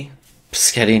Paschetti?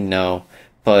 Paschetti, no.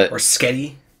 But... Or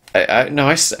Sketty? No,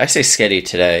 I say sketty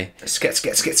today.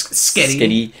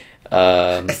 Sketty.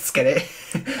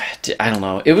 Sketty. I don't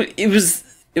know. It was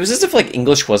as if, like,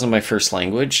 English wasn't my first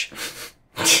language.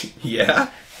 Yeah?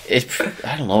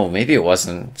 I don't know. Maybe it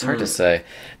wasn't. It's hard to say.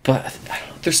 But I don't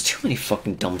know, there's too many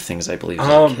fucking dumb things I believed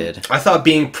as a kid. I thought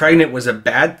being pregnant was a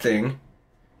bad thing.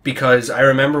 because I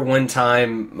remember one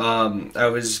time I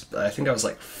think I was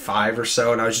like 5 or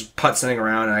so, and I was just putzing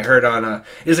around, and I heard on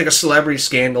it was like a celebrity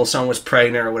scandal, someone was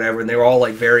pregnant or whatever, and they were all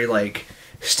like very like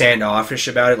standoffish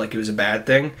about it, like it was a bad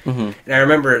thing. Mm-hmm. And I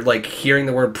remember like hearing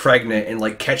the word pregnant and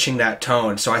like catching that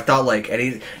tone. So I thought like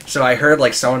so I heard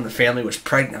like someone in the family was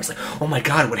pregnant. I was like, oh my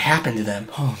god, what happened to them?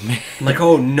 Oh man. I'm like,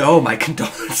 oh no, my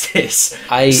condolences.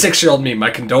 6-year-old me, my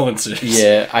condolences.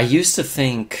 Yeah, I used to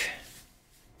think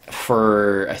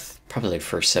for probably like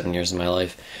first 7 years of my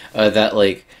life that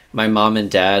like my mom and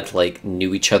dad like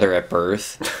knew each other at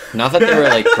birth. Not that they were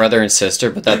like brother and sister,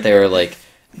 but that they were like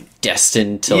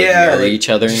destined to like, marry each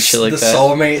other and shit like the that. The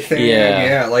soulmate thing.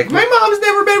 Yeah. Like, my mom's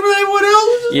never been with anyone else.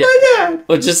 This is my dad.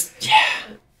 Well, just,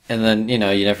 yeah. And then, you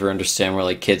never understand where,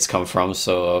 like, kids come from,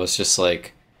 so I was just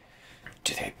like,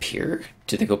 do they appear?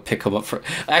 Do they go pick them up from...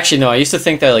 Actually, no, I used to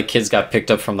think that, like, kids got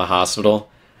picked up from the hospital.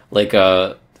 Like,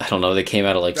 I don't know, they came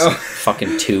out of, like, some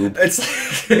fucking tube.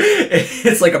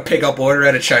 It's like a pickup order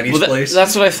at a Chinese place.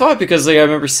 That's what I thought, because, like, I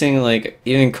remember seeing, like,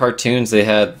 even in cartoons, they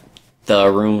had... the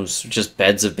rooms just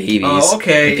beds of babies. Oh,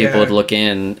 okay. And people would look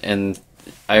in, and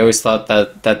I always thought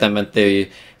that meant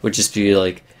they would just be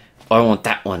like, "Oh, I want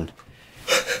that one."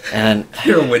 And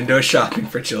you're window shopping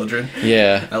for children.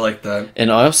 Yeah, I like that. And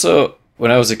also,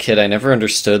 when I was a kid, I never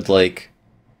understood like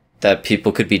that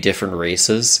people could be different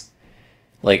races.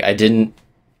 Like I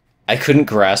couldn't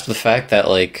grasp the fact that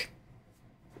like.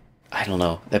 I don't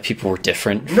know, that people were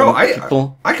different from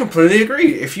people. I completely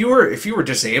agree. If you were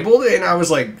disabled, and I was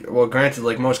like, well, granted,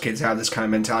 like most kids have this kind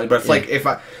of mentality, but if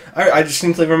I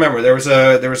distinctly remember there was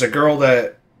a girl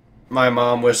that my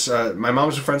mom was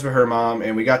friends with her mom,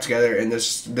 and we got together, and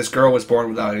this girl was born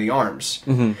without any arms.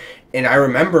 Mm-hmm. And I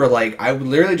remember, like, I would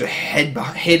literally just hid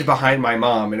behind my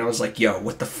mom, and I was like, "Yo,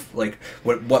 what the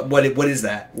what is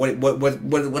that?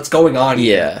 What's going on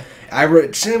here?" Yeah, I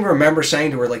remember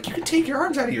saying to her, like, "You can take your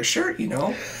arms out of your shirt, you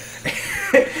know."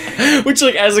 Which,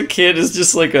 like, as a kid is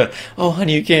just like oh,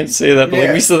 honey, you can't say that. But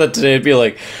like, we said that today, it'd be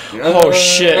like, oh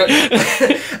shit.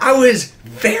 I was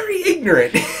very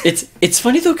ignorant. It's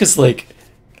funny though, because like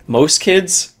most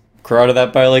kids grow out of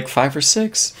that by like 5 or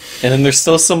 6, and then there's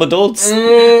still some adults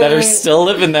that are still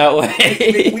living that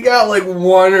way. We got like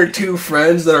 1 or 2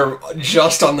 friends that are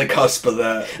just on the cusp of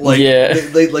that. Like, yeah,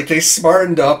 they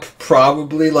smartened up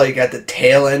probably like at the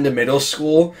tail end of middle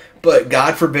school, but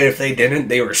God forbid if they didn't,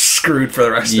 they were screwed for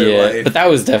the rest of their life.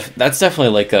 But that's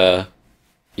definitely like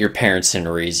your parents didn't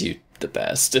raise you the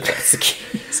best, if that's the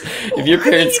case. If your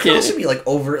parents you can also be like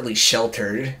overtly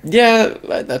sheltered. Yeah,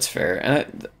 that's fair.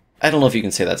 And I don't know if you can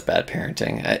say that's bad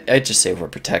parenting. I'd just say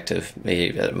overprotective,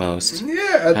 maybe at most.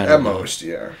 Yeah, at most,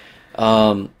 yeah.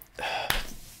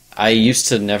 I used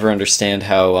to never understand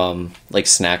how like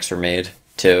snacks were made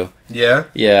too. Yeah?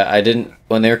 Yeah, I didn't.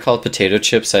 When they were called potato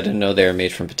chips, I didn't know they were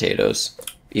made from potatoes,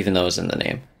 even though it was in the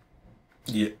name.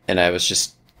 Yeah. And I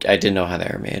didn't know how they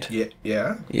were made. Yeah.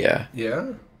 Yeah. Yeah.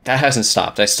 Yeah. That hasn't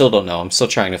stopped. I still don't know. I'm still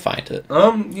trying to find it.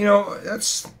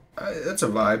 That's a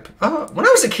vibe. When I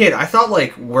was a kid, I thought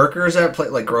like workers at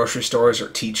like grocery stores or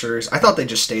teachers, I thought they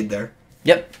just stayed there.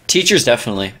 Yep, teachers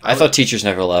definitely. I thought teachers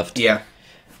never left. Yeah.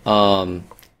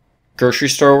 Grocery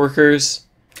store workers.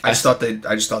 I just thought they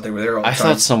were there all the time. I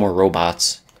thought some were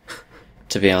robots.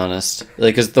 To be honest,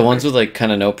 like, cause the ones with like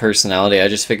kind of no personality, I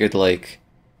just figured like,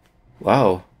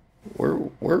 wow, we're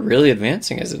really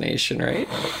advancing as a nation, right?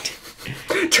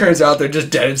 Turns out they're just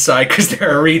dead inside because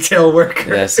they're a retail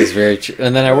worker. Yes, it's very true.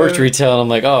 And then I worked retail, and I'm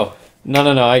like, oh, no,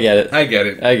 I get it. I get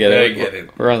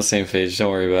it. We're on the same page.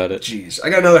 Don't worry about it. Jeez, I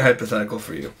got another hypothetical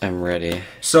for you. I'm ready.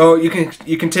 So you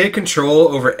can take control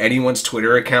over anyone's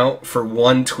Twitter account for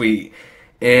one tweet,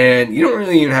 and you don't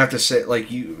really even have to say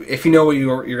like if you know what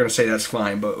you're going to say, that's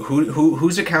fine. But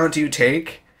whose account do you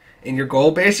take? And your goal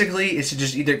basically is to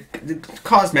just either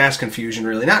cause mass confusion,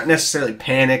 really, not necessarily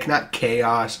panic, not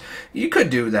chaos. You could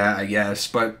do that, I guess,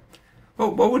 but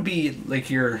what would be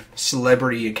like your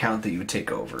celebrity account that you would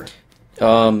take over?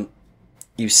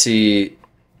 You see,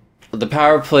 the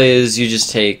power play is you just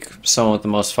take someone with the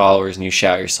most followers and you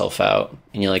shout yourself out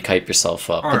and you like hype yourself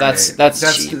up. But that's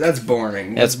cheap. That's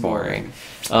boring. That's boring.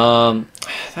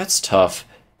 That's tough.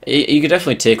 You could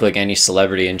definitely take like any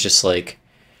celebrity and just like.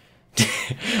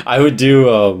 I would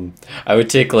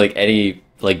take like any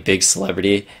like big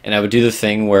celebrity and I would do the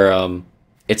thing where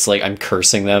it's like I'm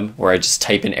cursing them, where I just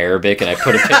type in Arabic and I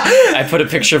put a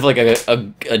picture of like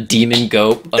a demon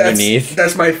goat underneath.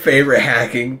 That's my favorite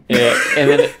hacking. Yeah, and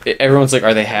then everyone's like,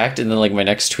 "Are they hacked?" And then like my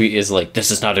next tweet is like,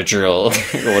 "This is not a drill,"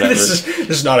 or whatever. This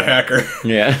is not a hacker.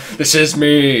 Yeah, this is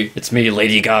me. It's me,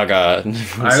 Lady Gaga. And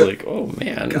I was like, "Oh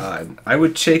man." God, I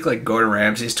would take like Gordon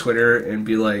Ramsay's Twitter and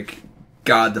be like,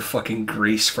 God, the fucking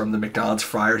grease from the McDonald's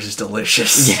fryers is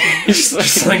delicious. Yeah,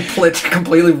 Just like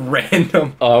completely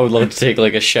random. Oh, I would love to take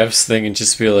like a chef's thing and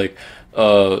just be like,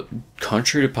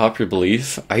 contrary to popular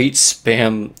belief, I eat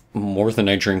Spam more than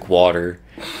I drink water.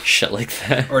 Shit like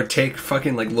that. Or take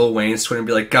fucking like Lil Wayne's twin and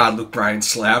be like, God, Luke Bryan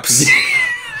slaps.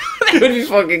 That would be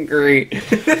fucking great.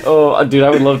 Oh, dude, I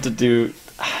would love to do.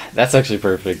 That's actually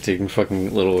perfect. Taking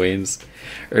fucking Lil Wayne's,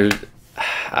 or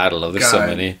I don't know. There's so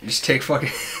many. Just take fucking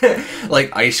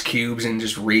like Ice Cubes and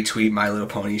just retweet My Little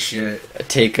Pony shit.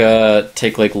 Take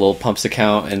like Lil Pump's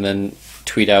account and then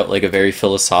tweet out like a very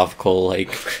philosophical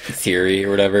like theory or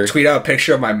whatever. Tweet out a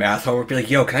picture of my math homework. Be like,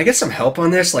 yo, can I get some help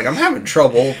on this? Like, I'm having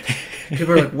trouble.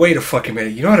 People are like, wait a fucking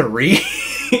minute. You know how to read?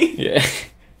 Yeah.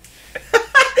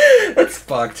 That's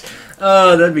fucked.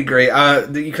 Oh, that'd be great.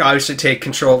 You could obviously take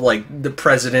control of like the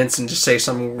presidents and just say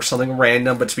something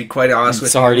random. But to be quite honest with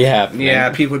It's you, already happening. yeah,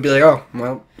 people would be like, oh,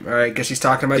 well, all right, guess he's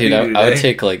talking about Dude, doo-doo I would today.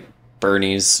 take like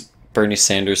Bernie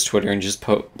Sanders Twitter and just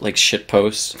like shit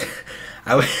posts.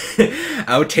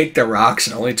 I would take the rocks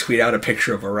and only tweet out a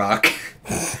picture of a rock.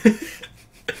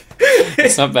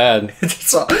 It's not bad.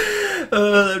 That's all.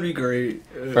 That'd be great.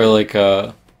 Or like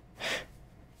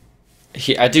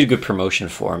I do good promotion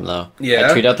for him though. Yeah?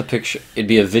 I tweet out the picture. It'd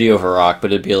be a video of a rock,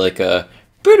 but it'd be like a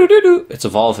boo-doo-doo-doo. It's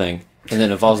evolving, and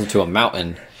then it evolves into a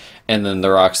mountain, and then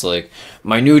the rock's like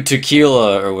my new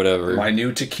tequila or whatever. My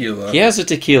new tequila. He has a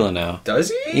tequila now.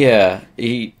 Does he? Yeah,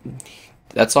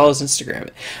 that's all his Instagram.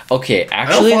 Okay, I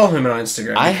actually, don't follow him on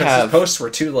Instagram I because have- his posts were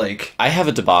too like. I have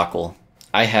a debacle.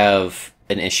 I have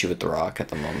an issue with The Rock at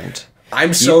the moment.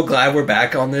 I'm so glad we're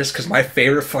back on this because my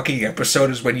favorite fucking episode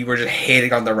is when you were just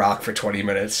hating on The Rock for 20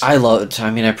 minutes. I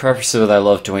preface it with I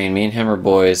love Dwayne. Me and him are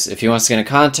boys. If he wants to get in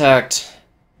contact,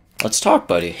 let's talk,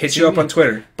 buddy. Hit you up on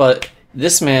Twitter. But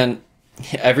this man,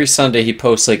 every Sunday he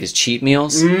posts like his cheat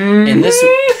meals. And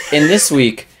this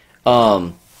week,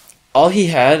 all he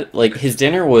had, like his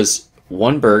dinner was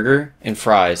one burger and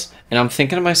fries. And I'm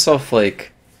thinking to myself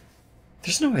like,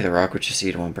 there's no way The Rock would just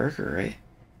eat one burger, right?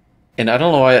 And I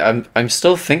don't know why I'm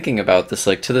still thinking about this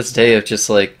like to this day of just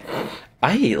like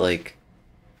I eat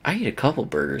a couple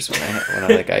burgers when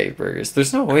I eat burgers.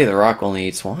 There's no way The Rock only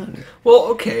eats one. Well,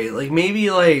 okay, maybe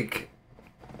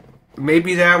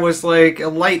that was like a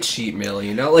light cheat meal,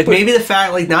 you know? Like maybe the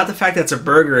fact, like not the fact that it's a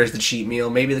burger is the cheat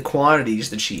meal, maybe the quantity is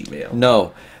the cheat meal.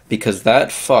 No, because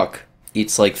that fuck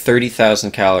eats like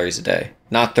 30,000 calories a day.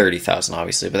 Not 30,000,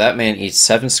 obviously, but that man eats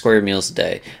 7 square meals a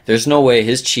day. There's no way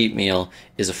his cheat meal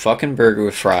is a fucking burger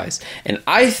with fries. And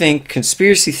I think,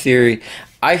 conspiracy theory,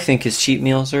 I think his cheat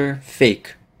meals are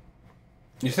fake.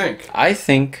 You think? I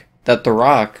think that The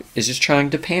Rock is just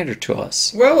trying to pander to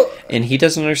us. Well, And he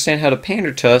doesn't understand how to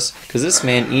pander to us because this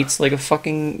man eats like a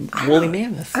fucking woolly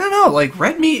mammoth. I don't know, like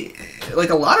red meat,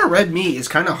 like a lot of red meat is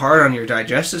kind of hard on your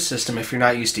digestive system if you're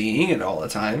not used to eating it all the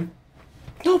time.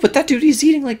 No, but that dude, he's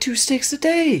eating like 2 steaks a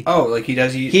day. Oh, like he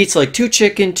does eat... He eats like 2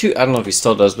 chicken, 2... I don't know if he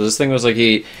still does, but this thing was like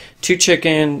he ate 2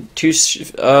 chicken, 2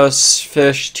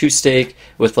 fish, 2 steak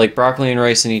with like broccoli and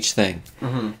rice in each thing.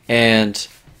 Mm-hmm. And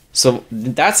so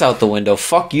that's out the window.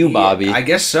 Fuck you, Bobby. I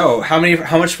guess so. How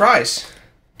much fries?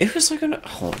 It was like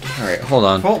hold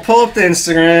on. Pull up the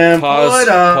Instagram. Pause. Pull it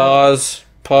up.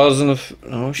 Pause in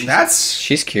the...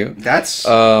 she's cute. That's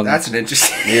an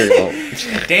interesting... Here we go.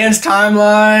 Dan's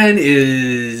timeline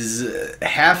is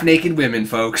half naked women,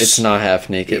 folks. It's not half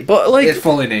naked, but like... It's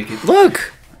fully naked.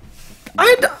 Look!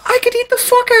 I could eat the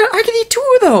fuck out... I could eat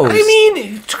 2 of those! I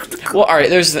mean... Well,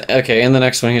 alright, okay, and the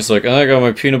next one he's like, I got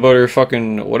my peanut butter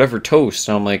fucking whatever toast.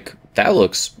 And I'm like, that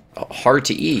looks hard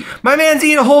to eat. My man's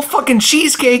eating a whole fucking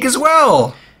cheesecake as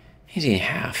well! He's eating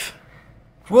half.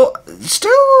 Well,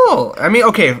 still... I mean,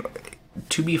 okay,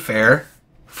 to be fair,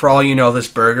 for all you know, this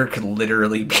burger could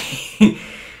literally be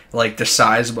like the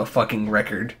size of a fucking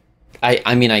record.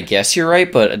 I mean, I guess you're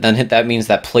right, but then that means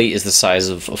that plate is the size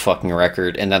of a fucking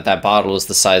record, and that bottle is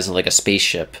the size of like a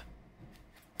spaceship.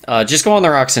 Just go on The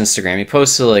Rock's Instagram. He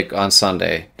posted like on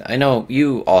Sunday. I know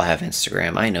you all have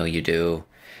Instagram. I know you do.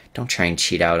 Don't try and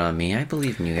cheat out on me. I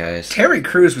believe in you guys. Terry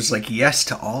Crews was like yes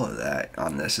to all of that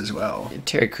on this as well.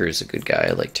 Terry Crews is a good guy.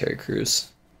 I like Terry Crews.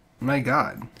 My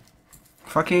God.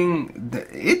 Fucking...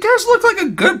 It does look like a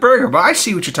good burger, but I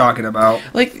see what you're talking about.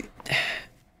 Like,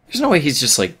 there's no way he's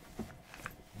just like,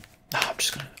 I'm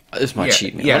just gonna... This is my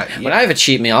cheat meal. When I have a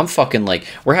cheat meal, I'm fucking like,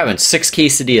 we're having 6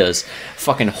 quesadillas,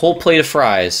 fucking whole plate of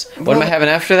fries. What am I having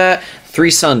after that?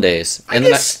 3 sundaes. And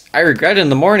then I regret it in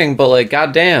the morning, but like,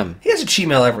 goddamn. He has a cheat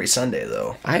meal every Sunday,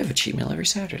 though. I have a cheat meal every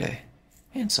Saturday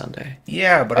and Sunday.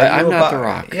 Yeah, but I'm not The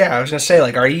Rock. Yeah, I was gonna say,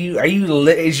 like,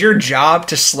 is your job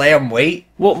to slam weight?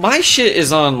 Well, my shit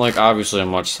is on like obviously a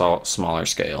much smaller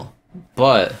scale.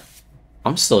 but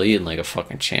I'm still eating like a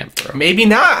fucking champ, bro. Maybe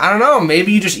not. I don't know.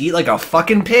 Maybe you just eat like a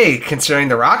fucking pig, considering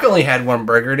The Rock only had one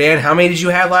burger, Dan. How many did you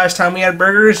have last time we had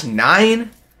burgers?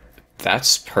 9?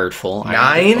 That's hurtful.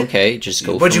 9? Okay, just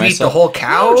go Would for you myself. eat the whole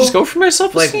cow? No, just go for my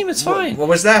self-esteem. It's fine. What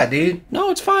was that, dude?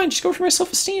 No, it's fine. Just go for my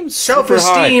self-esteem. It's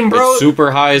Self-esteem, super high. bro. It's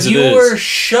super high as it is. You were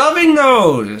shoving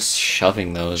those.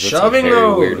 Shoving those. That's Shoving a very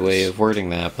those. weird way of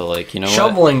wording that, but like, you know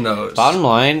Shoveling those. what? Bottom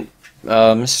line,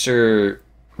 Mr.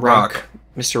 Rock.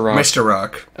 Mr. Rock. Mr.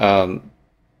 Rock.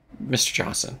 Mr.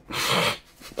 Johnson.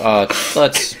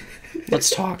 Let's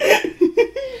talk.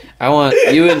 I want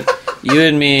you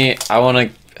and me. I want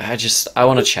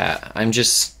to chat.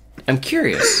 I'm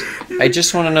curious. I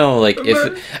just want to know, like,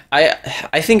 if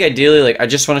I think ideally, like, I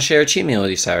just want to share a cheat meal with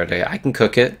you Saturday. I can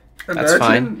cook it. That's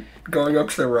fine. Going up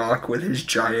to The Rock with his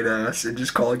giant ass and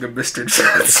just calling him Mr.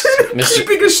 Johnson. Mr.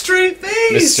 Keeping a straight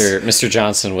face. Mr.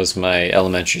 Johnson was my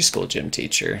elementary school gym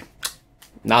teacher.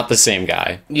 Not the same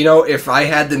guy. You know, if I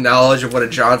had the knowledge of what a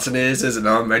Johnson is as an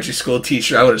elementary school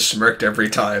teacher, I would have smirked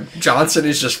every time. Johnson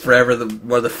is just forever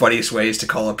one of the funniest ways to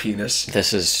call a penis.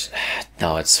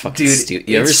 No, it's fucking Dude, stupid.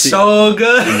 it's so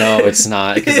good. No, it's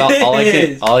not. Because all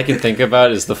I can think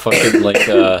about is the fucking, like,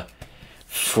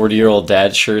 40-year-old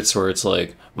dad shirts where it's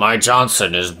like, my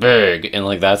Johnson is big, and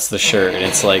like that's the shirt, and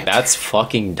it's like, that's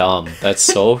fucking dumb. That's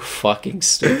so fucking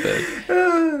stupid.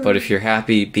 But if you're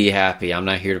happy, be happy. I'm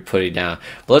not here to put you down.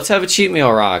 But let's have a cheat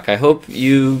meal, Rock. I hope I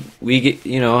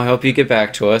hope you get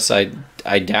back to us.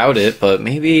 I doubt it, but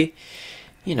maybe,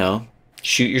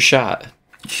 shoot your shot.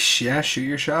 Yeah, shoot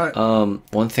your shot.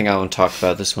 One thing I want to talk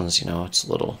about. This one's, it's a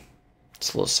little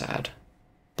sad,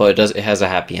 but it has a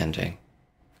happy ending.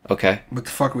 Okay. What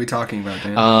the fuck are we talking about,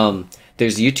 Dan?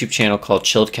 There's a YouTube channel called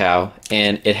Chilled Cow,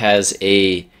 and it has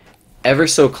a ever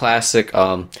so classic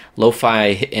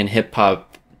lo-fi and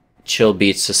hip-hop chill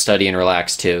beats to study and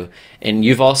relax to. And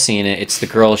you've all seen it. It's the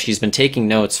girl. She's been taking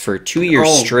notes for 2 years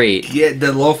straight. Yeah,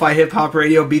 the lo-fi hip-hop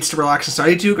radio beats to relax and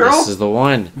study to, girl? This is the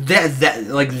one. That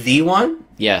like the one?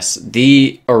 Yes,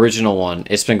 the original one.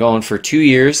 It's been going for 2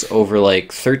 years, over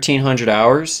like 1,300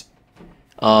 hours.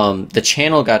 The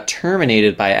channel got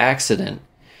terminated by accident.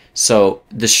 So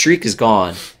the streak is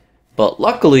gone, but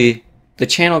luckily the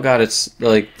channel got its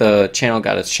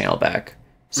channel back.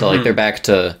 So like they're back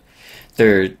to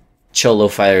their chill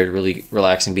lo-fi, really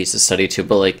relaxing beats to study to.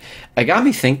 But like, it got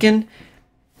me thinking,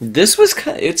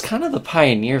 it's kind of the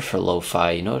pioneer for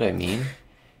lo-fi. You know what I mean?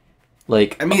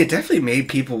 Like, I mean, it definitely made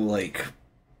people like,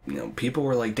 people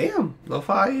were like, damn,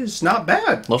 lo-fi is not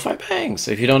bad. Lo-fi bangs.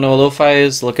 If you don't know what lo-fi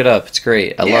is, look it up. It's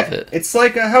great. I love it. It's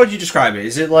like, how would you describe it?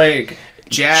 Is it like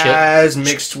jazz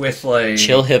mixed with like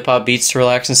chill hip hop beats to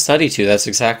relax and study to? That's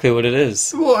exactly what it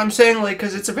is. Well, I'm saying like,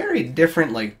 because it's a very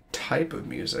different like type of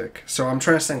music. So I'm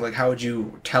trying to think like, how would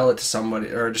you tell it to somebody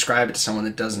or describe it to someone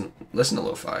that doesn't listen to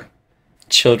lo-fi?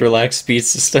 Chilled, relaxed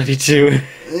beats to study to.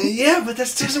 Yeah, but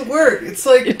that doesn't work. It's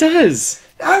like, it does.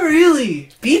 Not really.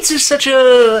 Beats is such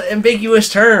a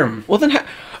ambiguous term. Well then,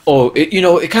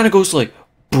 it kind of goes like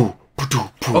boo.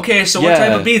 Okay, so what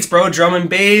type of beats, bro? Drum and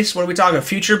bass? What are we talking?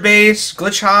 Future bass?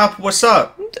 Glitch hop? What's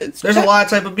up? There's a lot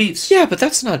of type of beats. Yeah, but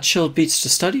that's not chilled beats to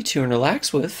study to and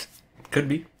relax with. Could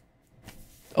be.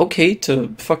 Okay,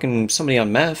 to fucking somebody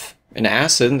on meth and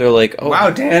acid, and they're like, oh. Wow,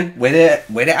 Dan, way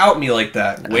to out me like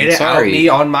that. Way to out me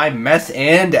on my meth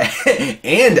and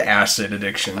acid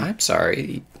addiction. I'm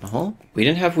sorry. Well, we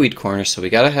didn't have weed corner, so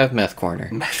we gotta have meth corner.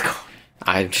 Meth corner.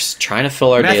 I'm just trying to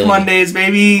fill our Meth daily... Mondays,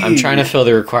 baby! I'm trying to fill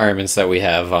the requirements that we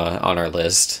have on our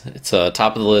list. It's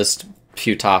top of the list,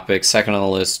 few topics. Second on the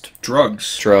list,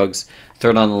 drugs.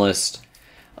 Third on the list.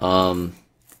 So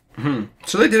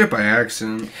they did it by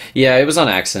accident. Yeah, it was on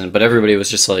accident, but everybody was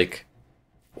just like,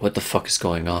 what the fuck is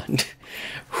going on?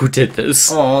 Who did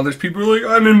this? Oh, there's people who are like,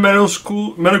 I'm in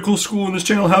medical school, and this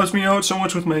channel helps me out so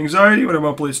much with my anxiety when I'm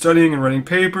up late studying and writing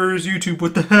papers. YouTube,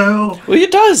 what the hell? Well,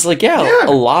 it does. Like, yeah, a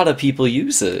lot of people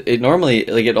use it. It normally,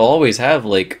 like, it'll always have,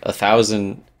 like,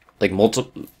 1,000, like,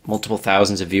 multiple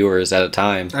thousands of viewers at a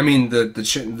time. I mean,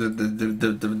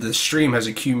 the stream has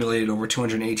accumulated over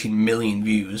 218 million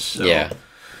views. So. Yeah.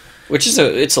 Which is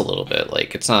it's a little bit,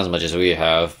 like, it's not as much as we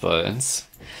have, but it's...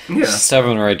 Yeah. It's a step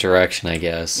in the right direction, I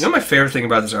guess. You know what my favorite thing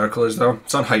about this article is, though?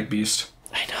 It's on Hypebeast.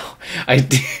 I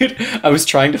know. I was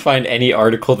trying to find any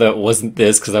article that wasn't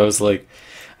this, because I was like,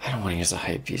 I don't want to use a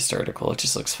Hypebeast article. It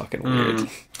just looks fucking weird.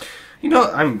 You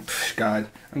know, I'm glad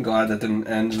that didn't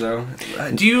end, though.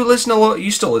 Do you listen to you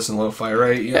still listen to lo-fi,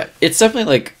 right? Yeah, it's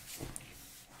definitely like...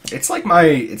 It's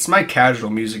my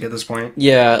casual music at this point.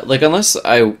 Yeah, like, unless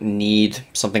I need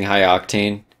something high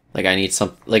octane, like, I need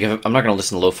some... Like, if I'm not going to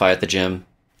listen to lo-fi at the gym.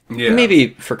 Yeah. Maybe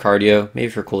for cardio,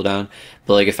 maybe for cooldown.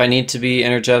 But like if I need to be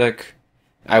energetic,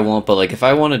 I won't. But like if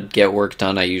I want to get work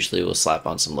done, I usually will slap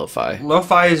on some lo-fi.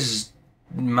 Lo-fi is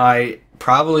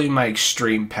probably my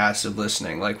extreme passive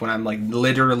listening. Like when I'm like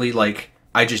literally like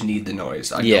I just need the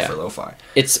noise. I go for lo-fi.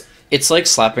 It's like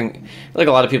slapping, like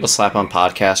a lot of people slap on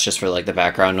podcasts just for like the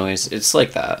background noise. It's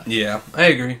like that. Yeah, I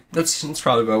agree. That's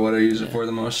probably about what I use it for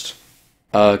the most.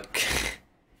 You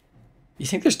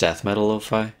think there's death metal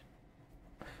lo-fi?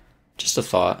 Just a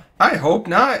thought. I hope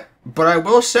not, but I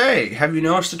will say, have you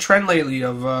noticed a trend lately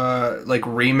of like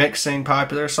remixing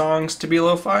popular songs to be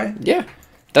lo-fi? Yeah,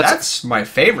 that's my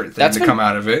favorite thing to come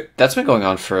out of it. That's been going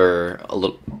on for a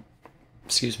little.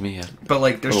 Excuse me. Yeah. But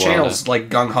like, there's channels like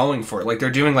gung-hoing for it. Like they're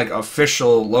doing like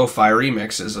official lo-fi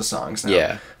remixes of songs now.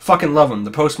 Yeah. Fucking love them.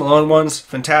 The Post Malone ones,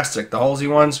 fantastic. The Halsey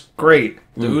ones, great.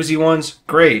 The Uzi ones,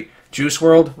 great. Juice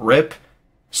WRLD, rip,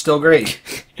 still great.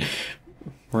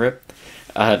 Rip.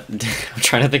 I'm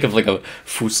trying to think of like a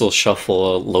Futsal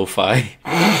Shuffle lo-fi,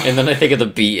 and then I think of the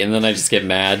beat, and then I just get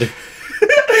mad.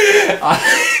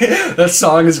 That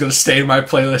song is gonna stay in my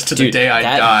playlist to the day I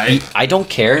die. Beat, I don't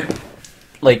care.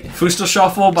 Like Futsal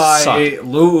Shuffle by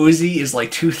Lil Uzi is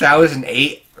like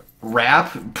 2008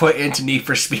 rap put into Need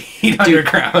for Speed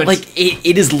Underground. Like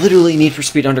it is literally Need for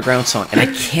Speed Underground song, and I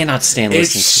cannot stand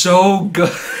listening. It's so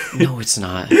good. No, it's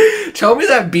not. Tell me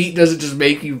that beat doesn't just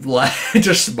make you laugh,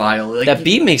 just smile. Like, that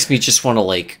beat makes me just want to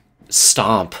like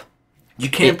stomp. You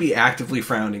can't be actively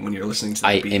frowning when you're listening to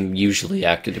the beat. I am usually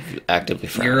actively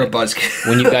frowning. You're a buzzkill.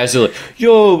 When you guys are like,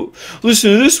 yo,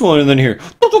 listen to this one, and then here,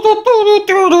 and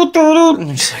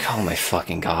I'm just like, oh my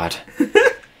fucking god.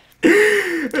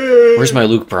 Where's my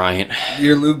Luke Bryant?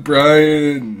 You're Luke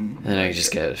Bryant. And I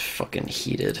just get fucking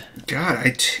heated. God,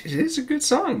 it is a good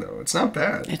song, though. It's not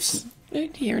bad.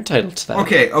 You're entitled to that.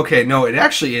 Okay, no, it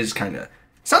actually is kind of...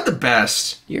 It's not the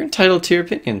best. You're entitled to your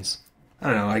opinions. I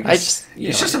don't know. I guess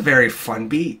it's just a very fun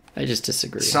beat. I just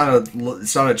disagree. It's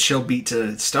not a chill beat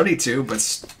to study to, but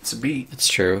it's a beat. It's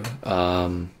true.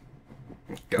 No,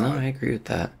 I agree with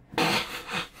that.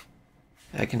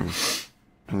 I can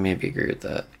maybe agree with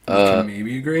that. You can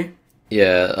maybe agree?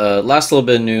 Yeah. Last little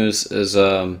bit of news is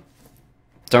don't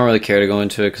really care to go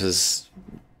into it because it's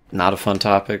not a fun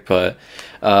topic, but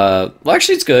well,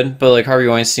 actually it's good. But like Harvey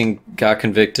Weinstein got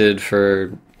convicted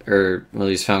or well,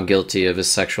 he's found guilty of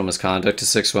his sexual misconduct to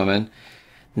 6 women.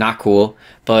 Not cool.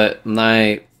 But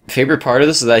my favorite part of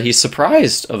this is that he's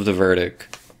surprised of the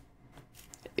verdict.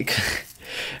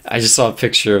 I just saw a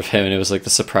picture of him and it was like the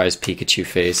surprised Pikachu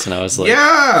face, and I was like,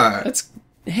 yeah,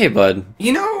 hey bud,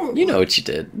 you know what you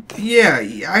did. Yeah,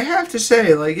 I have to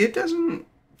say, like, it doesn't,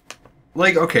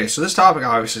 like, okay, so this topic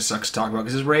obviously sucks to talk about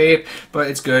because it's rape, but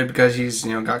it's good because he's,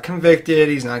 got convicted,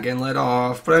 he's not getting let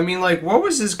off. But I mean, like, what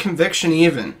was his conviction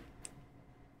even?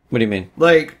 What do you mean?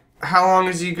 Like, how long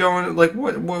is he going, like,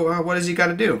 what does he got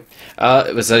to do?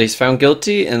 It was that he's found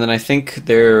guilty, and then I think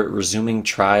they're resuming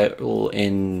trial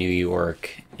in New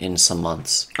York in some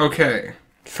months. Okay.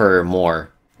 For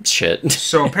more shit.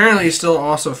 So apparently he still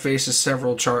also faces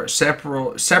several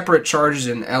separate charges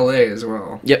in LA as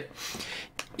well. Yep.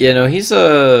 He's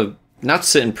not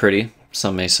sitting pretty,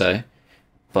 some may say,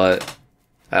 but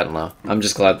I don't know. I'm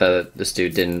just glad that this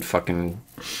dude didn't fucking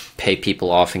pay people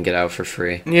off and get out for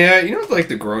free. Yeah, like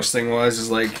the gross thing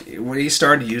is like when he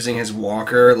started using his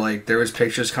walker, like there was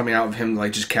pictures coming out of him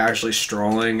like just casually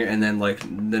strolling, and then like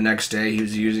the next day he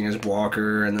was using his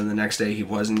walker, and then the next day he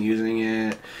wasn't using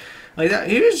it. Like that,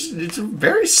 it's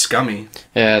very scummy.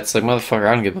 Yeah, it's like, motherfucker,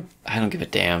 I don't give a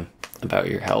damn about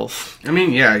your health. I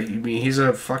mean, yeah, he's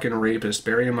a fucking rapist.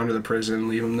 Bury him under the prison,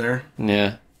 leave him there.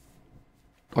 Yeah.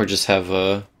 Or just have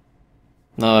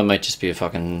no, it might just be a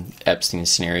fucking Epstein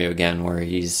scenario again, where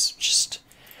he's just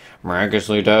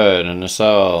miraculously dead in a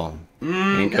cell.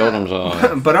 He killed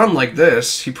himself. But unlike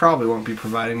this, he probably won't be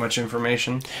providing much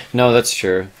information. No, that's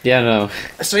true. Yeah, no.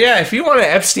 So yeah, if you want to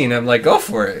Epstein him, like, go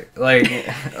for it.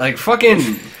 Like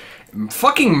fucking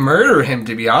murder him,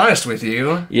 to be honest with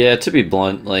you. Yeah, to be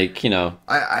blunt, like,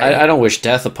 I don't wish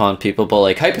death upon people, but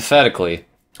like hypothetically,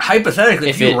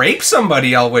 if you rape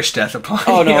somebody, I'll wish death upon you.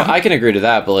 Oh no, I can agree to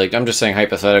that, but like I'm just saying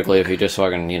hypothetically, if you just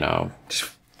fucking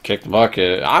kick the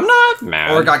bucket, I'm not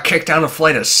mad. Or got kicked down a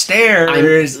flight of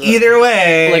stairs. Either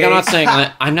way, like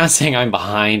I'm not saying I'm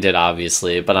behind it,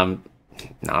 obviously, but I'm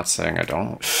not saying I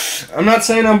don't. I'm not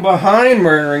saying I'm behind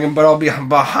murdering him, but I'll be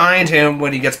behind him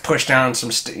when he gets pushed down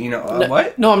some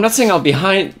what? No, I'm not saying I'll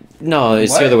behind. No,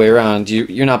 it's the other way around.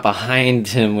 You're not behind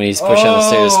him when he's pushed down the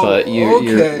stairs, but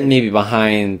you're maybe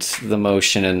behind the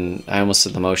motion, and I almost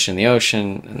said the motion in the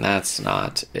ocean, and that's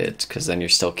not it, because then you're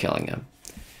still killing him.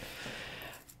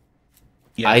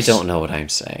 Yes. I don't know what I'm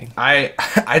saying. I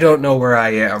don't know where I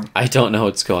am. I don't know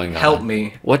what's going on. Help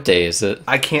me. What day is it?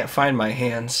 I can't find my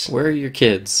hands. Where are your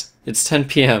kids? It's 10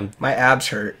 p.m. My abs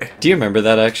hurt. Do you remember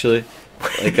that actually?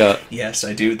 Like Yes,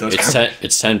 I do. Those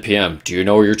it's 10 p.m. Do you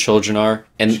know where your children are?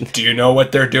 And do you know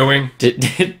what they're doing?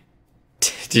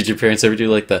 Did your parents ever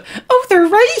do like the, oh, they're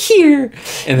right here?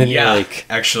 And then you're like,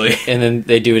 actually. and then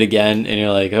they do it again, and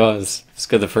you're like, oh, it's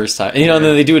good the first time. And, and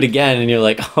then they do it again, and you're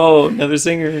like, oh, another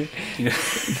singer.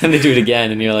 Then they do it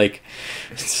again, and you're like,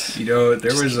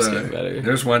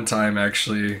 there was one time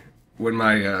actually when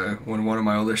when one of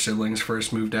my older siblings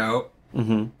first moved out,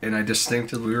 and I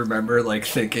distinctly remember like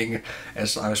thinking,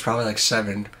 as I was probably like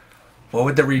 7, what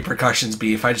would the repercussions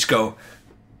be if I just go,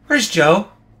 "Where's Joe?"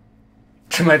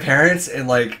 to my parents, and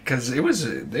like, because they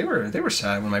were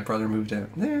sad when my brother moved out.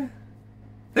 Yeah,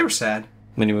 they were sad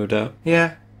when he moved out.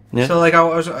 Yeah. So like I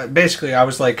was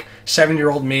like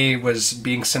 7-year-old me was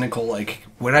being cynical. Like,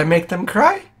 would I make them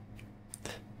cry?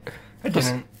 I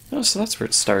didn't. Oh, so that's where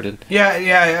it started.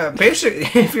 Yeah. Basically,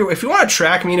 if you want to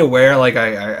track me to where like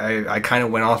I kind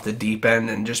of went off the deep end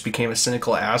and just became a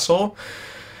cynical asshole,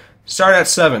 start at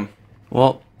 7.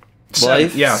 Well,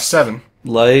 7.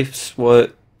 Life's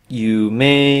what you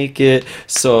make it,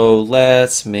 so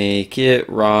let's make it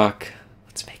rock.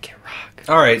 Let's make it rock.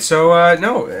 All right, so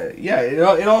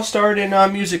it all started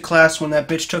in music class when that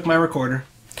bitch took my recorder.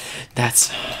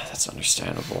 That's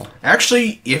understandable.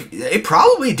 Actually, it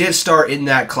probably did start in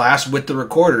that class with the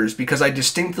recorders, because I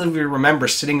distinctly remember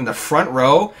sitting in the front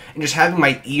row and just having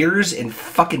my ears and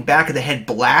fucking back of the head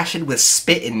blasted with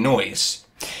spit and noise.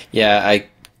 Yeah,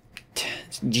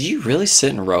 did you really sit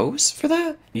in rows for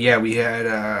that? Yeah, we had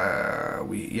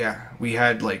we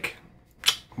had like,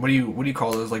 what do you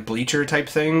call those, like bleacher type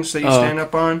things that you stand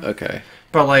up on? Okay.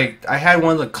 But like, I had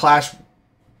one of the class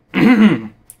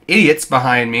idiots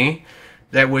behind me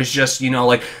that was just,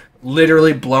 like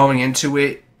literally blowing into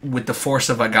it with the force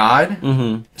of a god.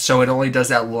 Mm-hmm. So it only does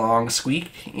that long squeak.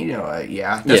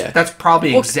 That's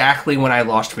probably exactly when I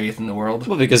lost faith in the world.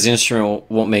 Well, because the instrument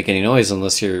won't make any noise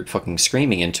unless you're fucking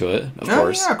screaming into it, of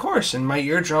course. Yeah, of course. And my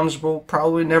eardrums will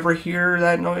probably never hear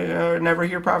that noise, never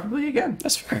hear properly again.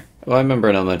 That's fair. Well, I remember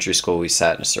in elementary school we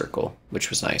sat in a circle, which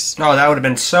was nice. Oh, that would have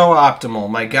been so optimal.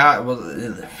 My God. Well,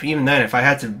 even then, if I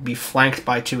had to be flanked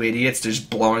by 2 idiots just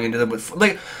blowing into them with...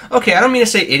 Like, okay, I don't mean to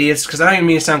say idiots, because I don't even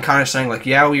mean to sound condescending. Like,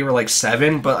 yeah, we were like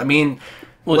 7, but I mean...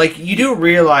 Well, like, you do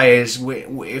realize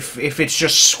if it's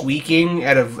just squeaking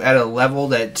at a level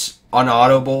that's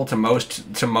unaudible to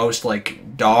most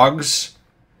like dogs,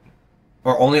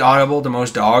 or only audible to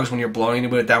most dogs when you're blowing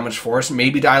into it with that much force,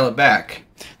 maybe dial it back.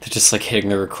 They're just like hitting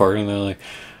the recorder and they're like,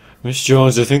 Miss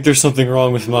Jones, I think there's something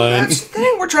wrong with mine. That's the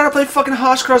thing. We're trying to play fucking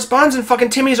Hoss Cross Buns, and fucking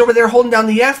Timmy's over there holding down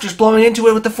the F, just blowing into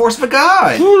it with the force of a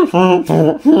god.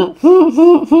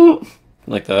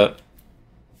 Like that.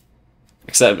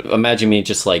 Except imagine me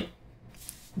just like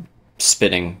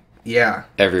spitting. Yeah.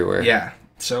 Everywhere. Yeah.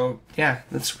 So yeah,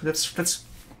 that's.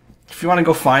 If you want to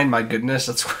go find my goodness,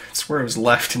 that's where it was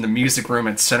left, in the music room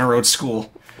at Center Road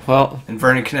School. Well, in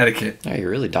Vernon, Connecticut. Yeah, you're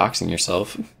really doxing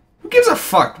yourself. Who gives a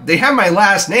fuck? They have my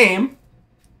last name.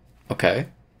 Okay.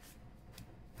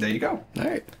 There you go. All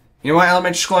right. You know what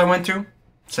elementary school I went to?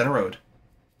 Center Road.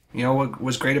 You know what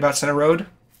was great about Center Road?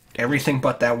 Everything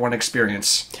but that one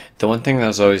experience. The one thing that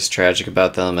was always tragic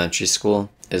about the elementary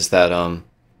school is that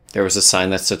there was a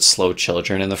sign that said "slow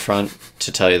children" in the front to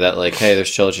tell you that, like, hey,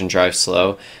 there's children, drive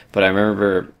slow. But I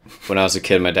remember when I was a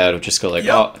kid, my dad would just go like,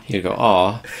 "Oh," he'd go,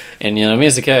 "Aw," and me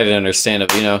as a kid, I didn't understand it.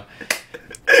 But,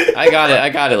 I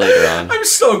got it later on. I'm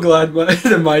so glad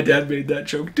that my dad made that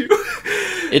joke too.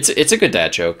 It's a good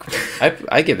dad joke.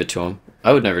 I give it to him.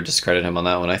 I would never discredit him on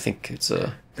that one. I think it's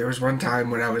a. There was one time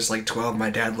when I was like 12, my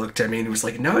dad looked at me and was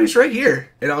like, "No, he's right here,"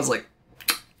 and I was like,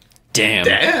 "Damn,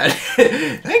 Dad."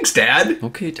 Thanks, Dad.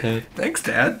 Okay, Dad. Thanks,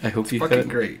 Dad. I hope you fucking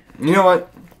great. You know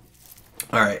what?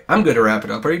 All right, I'm good to wrap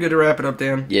it up. Are you good to wrap it up,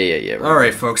 Dan? Yeah. All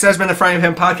right, folks. That's been the Frying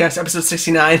Pan Podcast, episode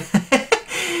 69.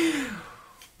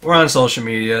 We're on social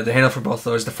media. The handle for both of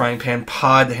those, the Frying Pan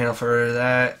Pod. The handle for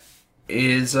that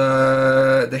is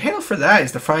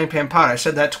the Frying Pan Pod. I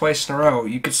said that twice in a row.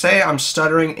 You could say I'm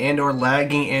stuttering and or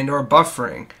lagging and or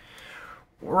buffering.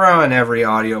 We're on every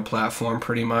audio platform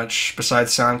pretty much,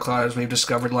 besides SoundCloud, as we've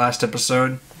discovered last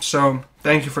episode. So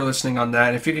thank you for listening on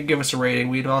that. If you could give us a rating,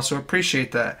 we'd also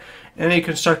appreciate that. Any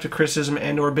constructive criticism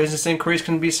and or business inquiries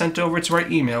can be sent over to our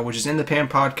email, which is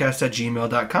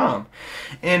inthepanpodcast@gmail.com.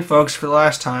 And folks, for the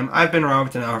last time, I've been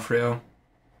Robert D'Onofrio.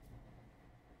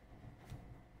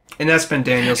 And that's been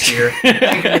Daniel Sear.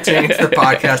 Thank you for tuning into the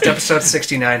podcast, episode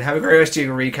 69. Have a great rest of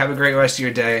your week. Have a great rest of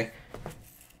your day.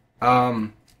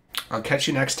 I'll catch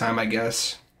you next time, I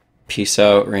guess. Peace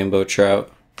out, Rainbow Trout.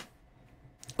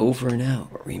 Over and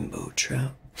out, Rainbow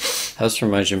Trout. How's for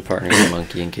my gym partner, the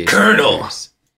monkey, in case Colonel!